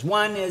 sections.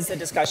 One is a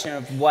discussion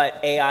of what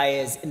AI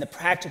is in the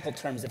practical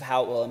terms of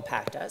how it will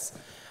impact us.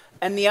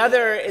 And the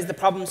other is the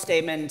problem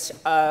statement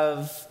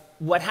of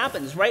what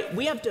happens, right?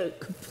 We have to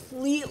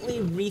completely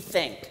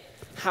rethink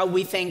how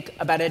we think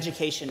about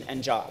education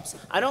and jobs.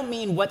 I don't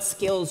mean what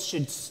skills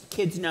should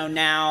kids know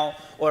now,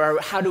 or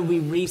how do we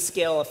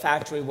reskill a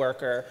factory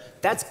worker.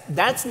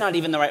 That's not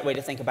even the right way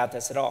to think about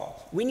this at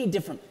all. We need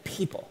different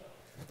people.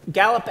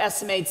 Gallup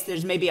estimates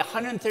there's maybe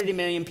 130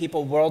 million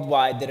people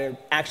worldwide that are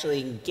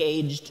actually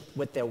engaged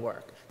with their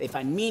work. They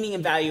find meaning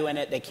and value in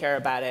it. They care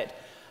about it.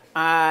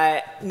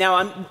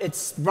 Now,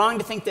 it's wrong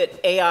to think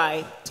that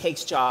AI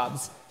takes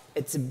jobs.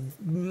 It's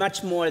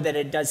much more that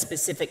it does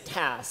specific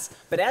tasks.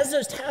 But as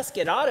those tasks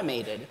get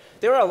automated,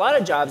 there are a lot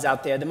of jobs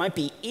out there that might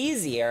be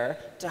easier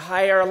to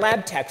hire a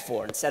lab tech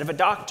for instead of a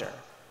doctor.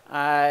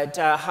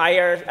 to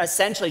hire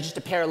essentially just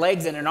a pair of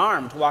legs and an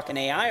arm to walk an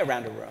AI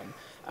around a room,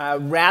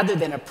 rather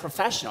than a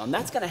professional. And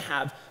that's going to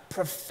have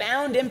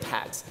profound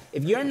impacts.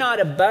 If you're not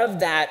above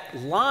that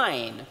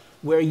line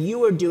where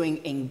you are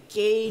doing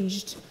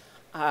engaged,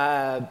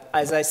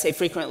 as I say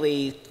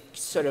frequently,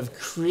 sort of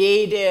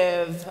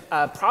creative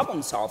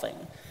problem solving,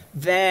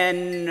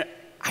 then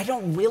I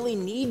don't really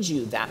need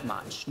you that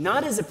much.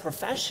 Not as a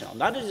professional,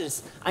 not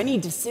as, I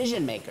need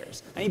decision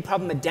makers. I need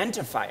problem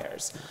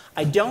identifiers.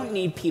 I don't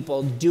need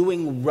people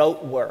doing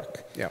rote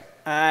work. Yeah.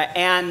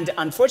 And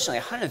unfortunately,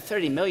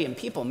 130 million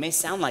people may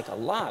sound like a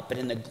lot, but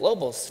in the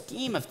global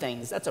scheme of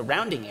things, that's a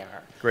rounding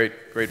error.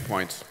 Great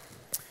points.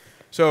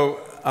 So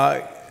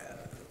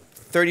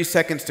 30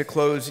 seconds to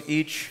close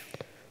each.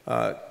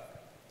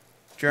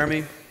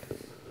 Jeremy?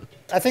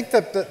 I think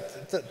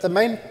that the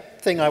main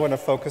thing I want to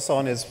focus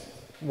on is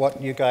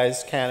what you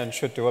guys can and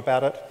should do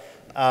about it.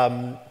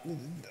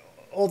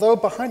 Although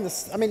behind the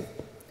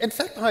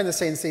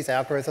scenes, these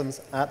algorithms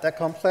aren't that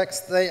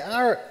complex. They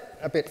are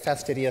a bit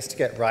fastidious to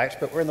get right,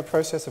 but we're in the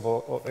process of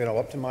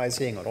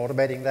optimizing and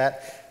automating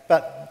that.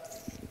 But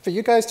for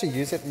you guys to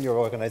use it in your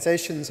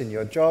organizations, in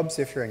your jobs,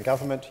 if you're in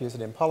government, to use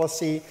it in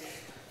policy,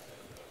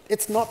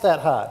 it's not that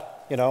hard,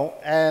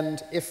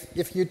 And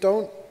if you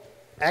don't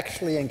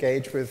actually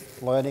engage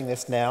with learning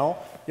this now,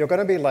 you're going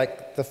to be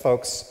like the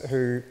folks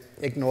who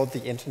ignored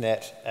the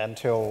internet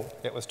until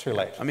it was too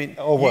late.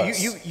 Or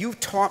worse. You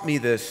taught me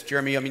this,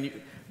 Jeremy.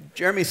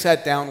 Jeremy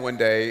sat down one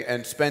day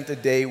and spent a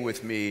day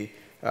with me,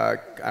 I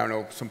don't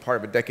know, some part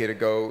of a decade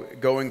ago,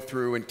 going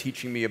through and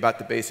teaching me about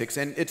the basics.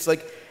 And it's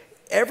like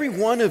every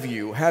one of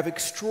you have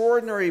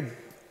extraordinary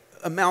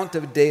amount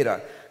of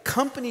data.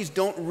 Companies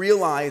don't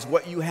realize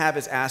what you have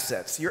as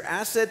assets. Your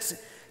assets,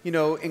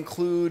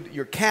 include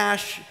your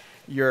cash,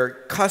 your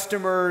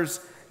customers,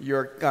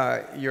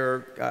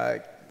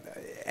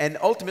 and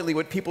ultimately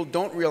what people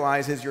don't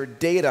realize is your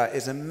data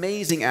is an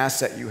amazing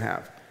asset you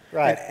have.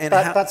 Right,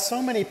 but so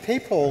many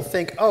people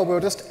think, oh, we'll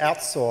just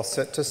outsource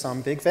it to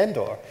some big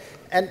vendor.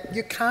 And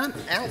you can't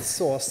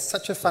outsource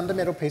such a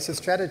fundamental piece of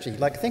strategy.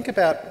 Like, think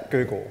about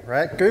Google,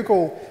 right?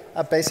 Google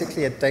are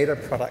basically a data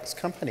products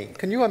company.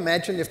 Can you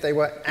imagine if they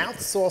were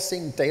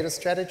outsourcing data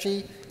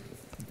strategy?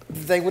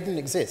 They wouldn't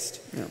exist.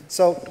 Yeah.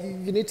 So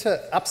you need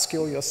to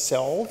upskill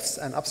yourselves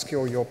and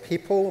upskill your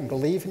people and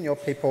believe in your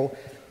people.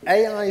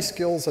 AI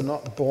skills are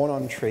not born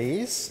on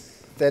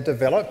trees. They're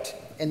developed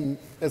in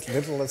as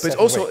little as 7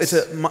 weeks.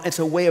 But it's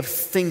a way of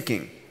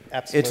thinking.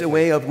 Absolutely. It's a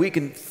way of, we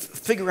can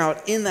figure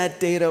out in that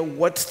data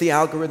what's the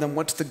algorithm,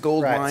 what's the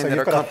gold line that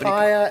our company... So you've got to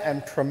hire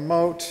and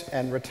promote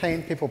and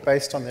retain people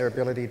based on their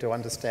ability to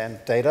understand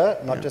data,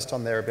 not just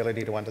on their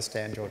ability to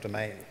understand your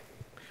domain.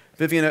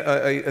 Vivienne,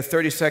 a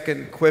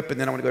 30-second quip, and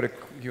then I want to go to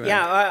Q&A.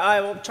 Yeah,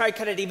 I will try to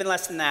cut it even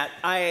less than that.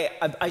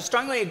 I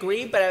strongly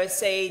agree, but I would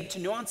say to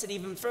nuance it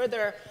even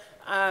further,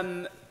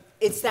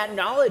 it's that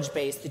knowledge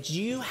base that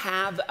you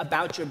have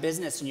about your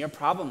business and your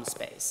problem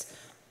space.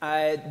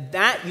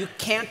 That you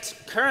can't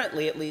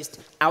currently, at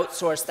least,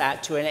 outsource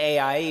that to an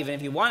AI, even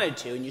if you wanted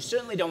to, and you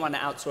certainly don't want to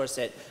outsource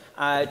it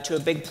to a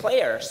big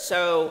player.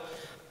 So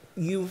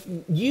you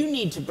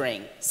need to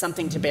bring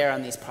something to bear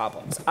on these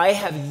problems. I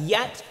have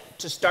yet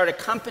to start a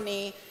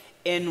company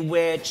in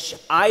which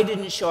I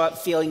didn't show up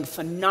feeling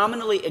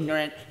phenomenally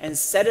ignorant.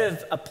 Instead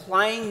of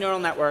applying neural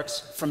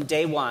networks from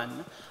day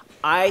one,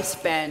 I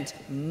spent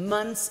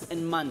months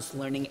and months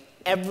learning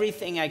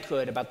everything I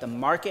could about the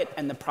market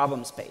and the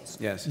problem space.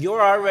 Yes.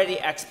 You're already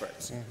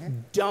experts.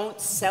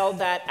 Don't sell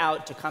that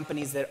out to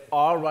companies that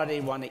already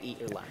want to eat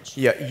your lunch.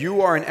 Yeah,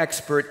 you are an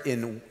expert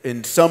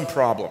in some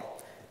problem,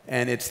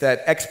 and it's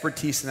that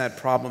expertise in that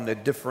problem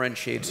that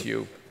differentiates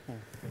you.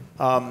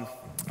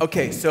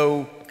 Okay,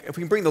 so if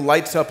we can bring the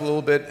lights up a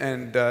little bit,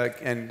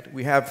 and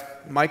we have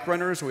mic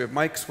runners, we have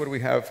mics. What do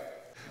we have?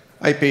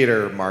 Hi,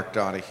 Peter. Mark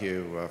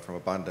Donahue from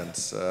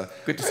Abundance.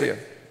 Good to see you.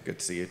 Good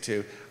to see you,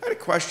 too. I had a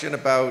question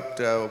about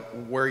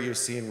where you've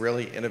seen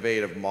really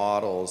innovative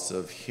models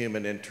of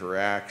human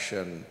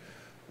interaction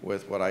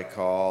with what I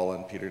call,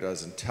 and Peter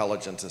does,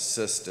 intelligence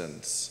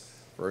assistants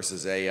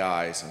versus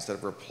AI. So instead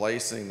of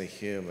replacing the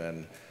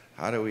human,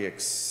 how do we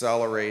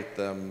accelerate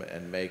them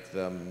and make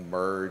them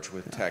merge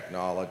with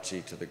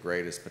technology to the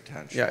greatest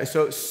potential? Yeah,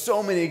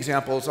 so many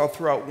examples. I'll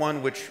throw out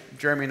one which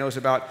Jeremy knows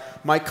about.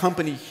 My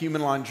company,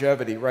 Human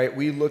Longevity, right?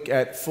 We look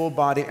at full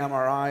body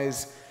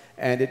MRIs,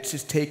 and it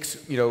just takes,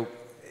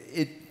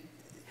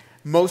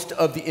 most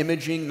of the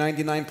imaging,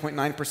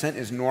 99.9%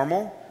 is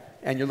normal,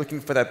 and you're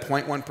looking for that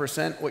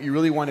 0.1%. What you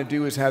really want to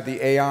do is have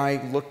the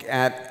AI look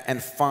at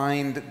and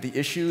find the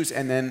issues,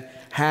 and then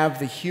have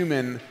the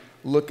human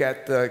look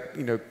at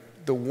the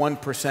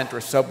 1% or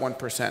sub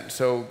 1%.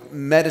 So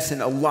medicine,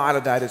 a lot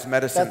of that is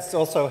medicine. That's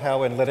also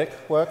how Analytic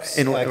works,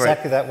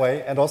 exactly that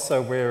way. And also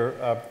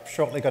we're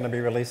shortly going to be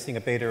releasing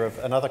a beta of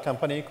another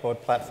company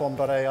called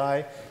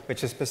Platform.ai,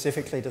 which is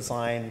specifically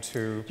designed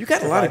to... You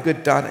got a lot of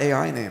good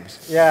 .ai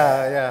names.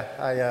 Yeah,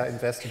 I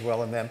invested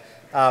well in them.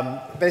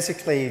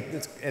 Basically,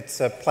 it's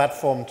a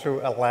platform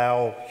to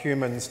allow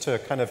humans to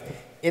kind of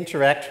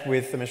interact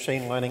with the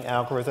machine learning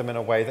algorithm in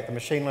a way that the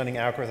machine learning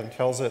algorithm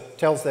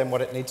tells them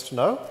what it needs to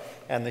know,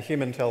 and the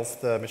human tells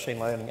the machine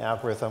learning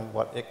algorithm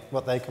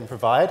what they can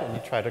provide, and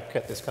you try to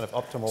get this kind of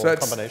optimal So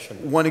that's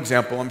combination. one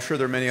example. I'm sure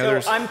there are many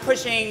others. So I'm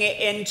pushing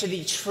into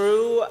the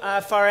true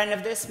far end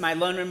of this. My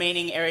lone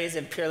remaining areas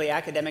of purely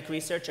academic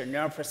research are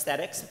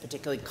neuroprosthetics,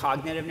 particularly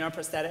cognitive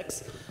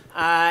neuroprosthetics.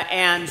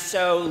 And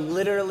so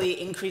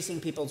literally increasing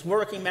people's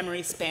working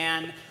memory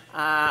span.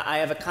 I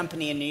have a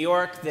company in New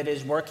York that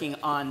is working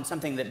on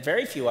something that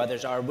very few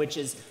others are, which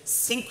is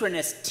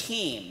synchronous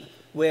team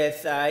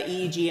with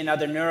EEG and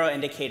other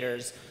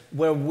neuroindicators,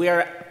 where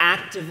we're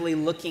actively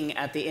looking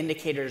at the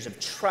indicators of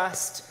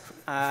trust,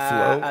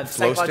 of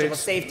psychological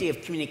safety,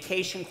 of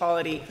communication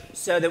quality,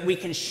 so that we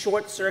can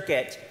short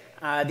circuit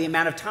the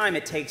amount of time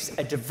it takes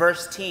a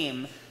diverse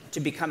team to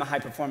become a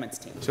high-performance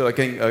team. So like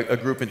getting a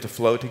group into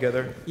flow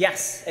together?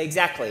 Yes,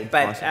 exactly.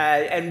 But Awesome.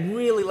 And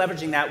really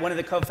leveraging that. One of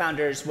the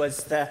co-founders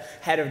was the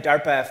head of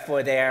DARPA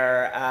for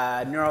their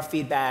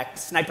neurofeedback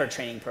sniper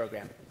training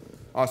program.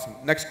 Awesome.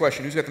 Next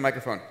question. Who's got the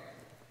microphone?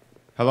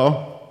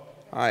 Hello?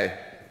 Hi.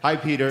 Hi,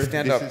 Peter.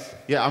 Stand up.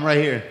 Yeah, I'm right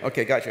here.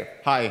 Okay, gotcha.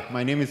 Hi,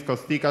 my name is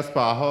Kostika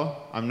Spaho.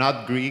 I'm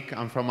not Greek.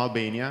 I'm from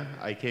Albania.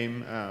 I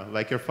came,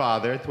 like your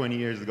father, 20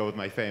 years ago with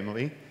my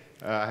family.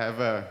 I have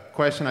a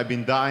question I've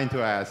been dying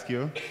to ask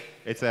you.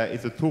 It's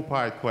a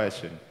two-part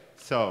question.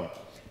 So,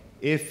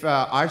 if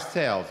our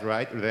cells,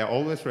 right, they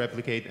always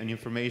replicate and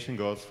information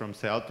goes from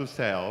cell to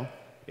cell,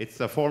 it's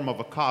a form of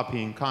a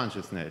copy in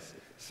consciousness.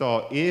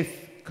 So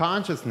if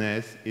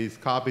consciousness is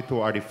copied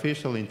to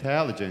artificial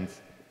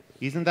intelligence,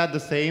 isn't that the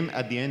same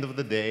at the end of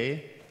the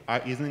day?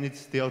 Isn't it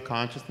still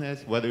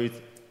consciousness, whether it's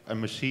a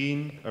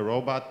machine, a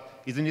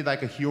robot? Isn't it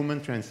like a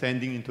human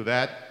transcending into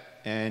that,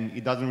 and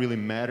it doesn't really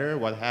matter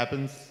what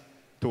happens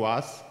to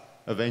us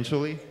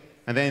eventually?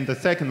 And then the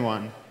second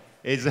one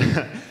is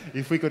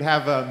if we could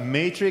have a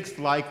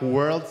matrix-like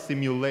world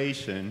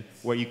simulation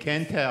where you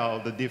can tell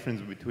the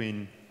difference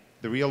between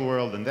the real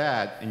world and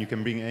that, and you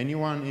can bring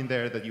anyone in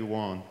there that you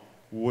want,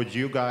 would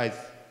you guys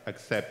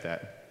accept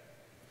that?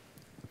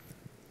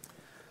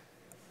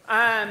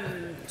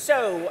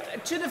 So,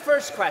 to the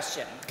first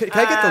question. Can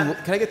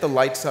I get the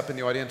lights up in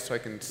the audience so I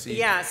can see?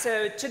 Yeah,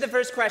 so to the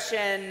first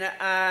question,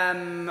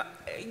 I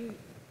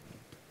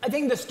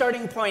think the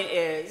starting point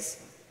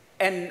is,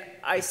 and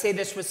I say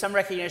this with some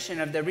recognition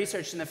of the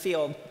research in the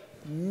field,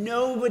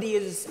 nobody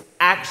has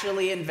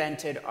actually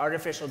invented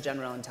artificial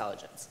general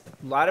intelligence.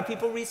 A lot of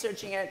people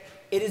researching it.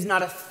 It is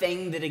not a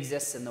thing that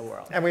exists in the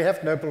world. And we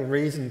have no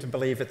reason to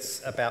believe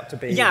it's about to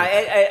be. Yeah,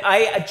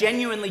 I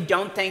genuinely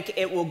don't think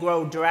it will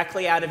grow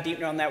directly out of deep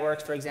neural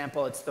networks, for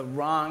example. It's the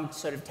wrong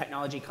sort of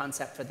technology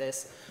concept for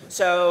this.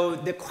 So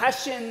the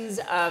questions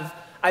of,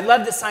 I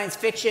love the science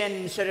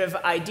fiction sort of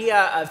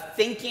idea of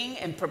thinking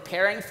and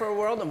preparing for a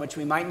world in which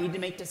we might need to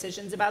make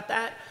decisions about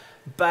that.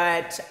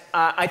 But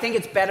I think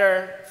it's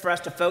better for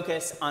us to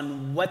focus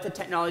on what the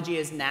technology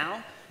is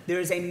now. There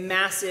is a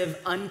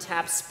massive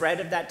untapped spread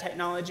of that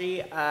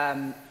technology.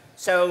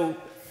 So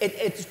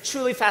it's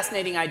truly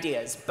fascinating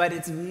ideas, but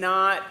it's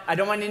not, I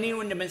don't want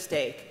anyone to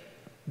mistake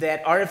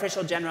that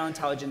artificial general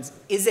intelligence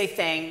is a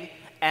thing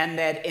and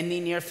that in the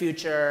near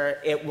future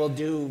it will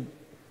do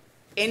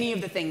any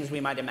of the things we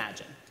might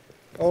imagine.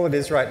 All it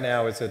is right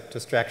now is a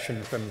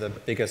distraction from the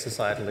bigger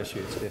societal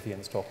issues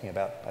Vivienne's talking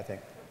about, I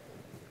think.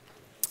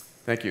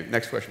 Thank you.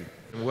 Next question.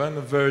 We're on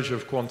the verge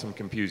of quantum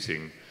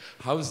computing.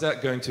 How is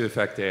that going to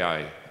affect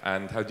AI?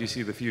 And how do you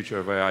see the future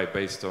of AI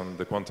based on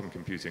the quantum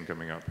computing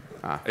coming up?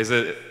 Is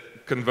it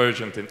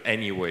convergent in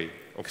any way?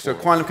 So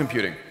quantum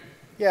computing.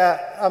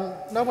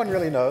 Yeah, no one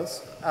really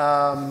knows.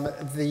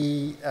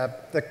 The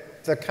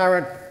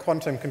current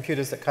quantum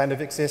computers that kind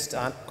of exist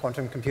aren't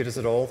quantum computers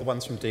at all. The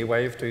ones from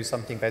D-Wave do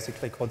something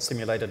basically called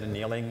simulated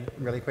annealing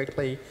really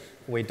quickly.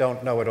 We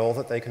don't know at all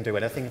that they can do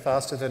anything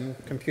faster than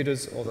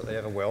computers or that they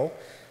ever will.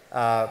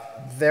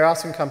 There are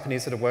some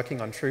companies that are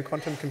working on true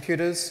quantum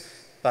computers,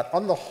 but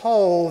on the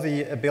whole,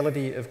 the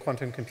ability of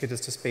quantum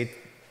computers to speed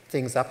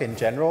things up in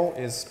general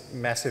is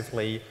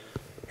massively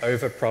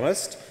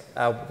overpromised.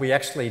 We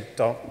actually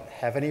don't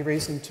have any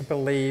reason to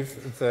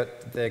believe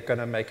that they're going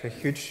to make a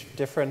huge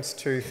difference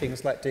to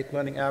things like deep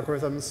learning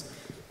algorithms.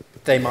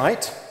 They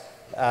might,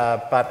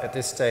 but at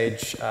this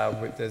stage,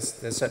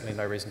 there's certainly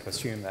no reason to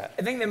assume that.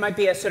 I think there might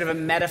be a sort of a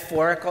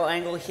metaphorical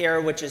angle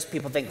here, which is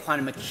people think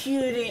quantum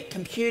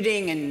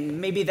computing, and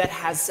maybe that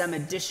has some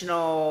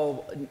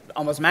additional,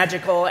 almost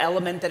magical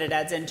element that it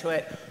adds into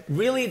it.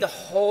 Really, the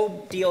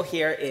whole deal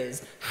here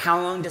is how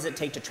long does it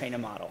take to train a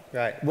model?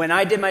 Right. When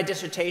I did my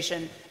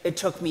dissertation, it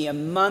took me a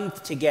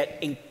month to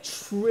get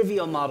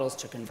trivial models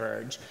to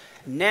converge.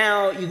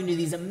 Now you can do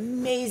these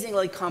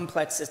amazingly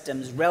complex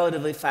systems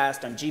relatively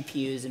fast on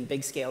GPUs and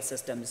big scale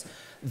systems.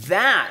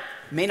 That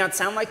may not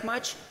sound like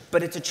much,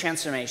 but it's a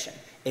transformation.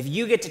 If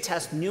you get to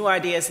test new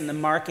ideas in the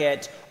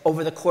market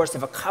over the course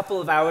of a couple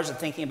of hours of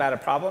thinking about a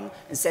problem,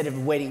 instead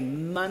of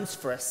waiting months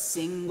for a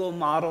single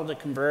model to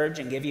converge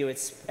and give you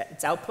its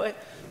output,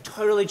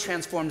 totally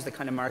transforms the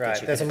kind of market you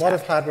can There's a lot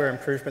of hardware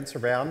improvements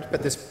around,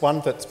 but there's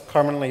one that's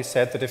commonly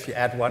said that if you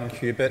add 1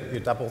 qubit, you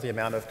double the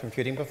amount of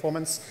computing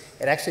performance.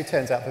 It actually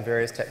turns out for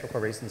various technical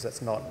reasons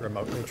that's not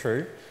remotely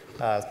true.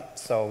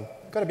 So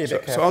got to be a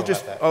bit careful about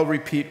that. I'll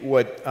repeat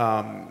what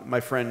my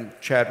friend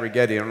Chad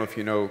Rigetti, I don't know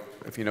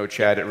if you know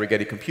Chad at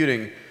Rigetti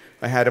Computing.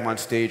 I had him on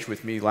stage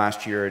with me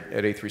last year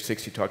at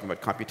A360 talking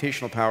about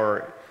computational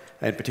power,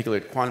 and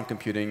particularly quantum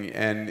computing,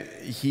 and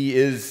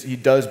he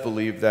does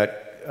believe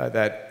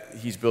that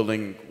he's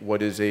building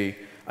what is I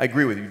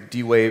agree with you,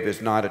 D-Wave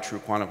is not a true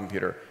quantum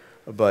computer,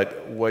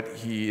 but what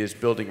he is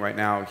building right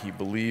now, he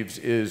believes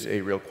is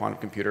a real quantum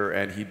computer,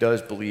 and he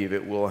does believe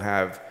it will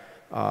have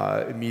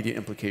immediate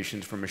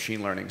implications for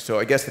machine learning. So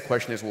I guess the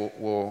question is,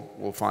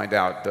 we'll find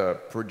out. The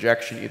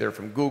projection either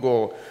from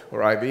Google or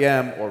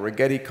IBM or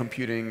Rigetti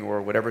Computing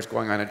or whatever's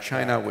going on in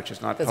China, which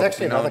is not There's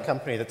actually another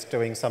company that's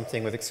doing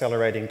something with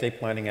accelerating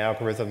deep learning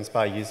algorithms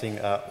by using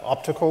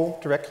optical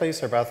directly.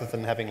 So rather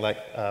than having like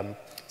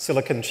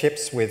silicon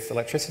chips with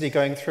electricity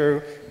going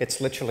through,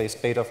 it's literally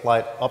speed of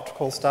light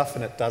optical stuff,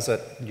 and it does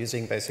it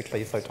using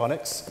basically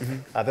photonics.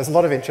 There's a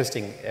lot of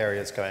interesting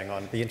areas going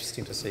on. It'd be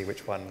interesting to see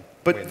which one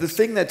wins. The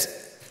thing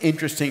that's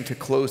interesting to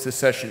close the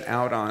session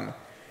out on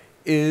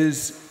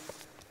is,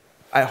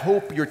 I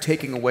hope you're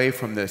taking away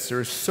from this,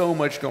 there's so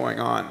much going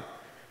on,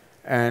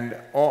 and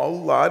a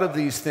lot of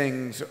these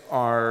things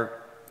are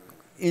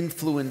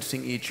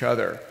influencing each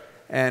other.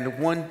 And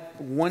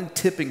one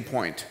tipping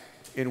point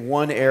in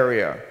one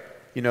area,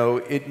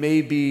 it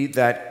may be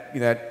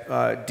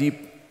that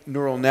deep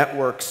neural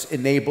networks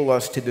enable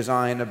us to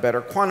design a better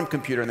quantum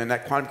computer, and then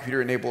that quantum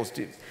computer enables.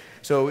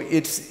 So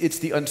it's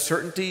the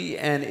uncertainty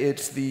and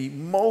it's the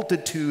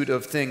multitude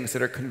of things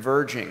that are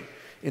converging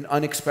in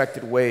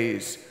unexpected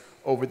ways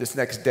over this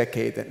next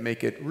decade that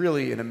make it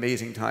really an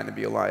amazing time to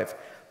be alive.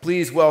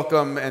 Please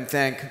welcome and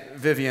thank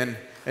Vivienne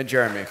and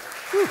Jeremy.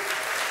 Whew.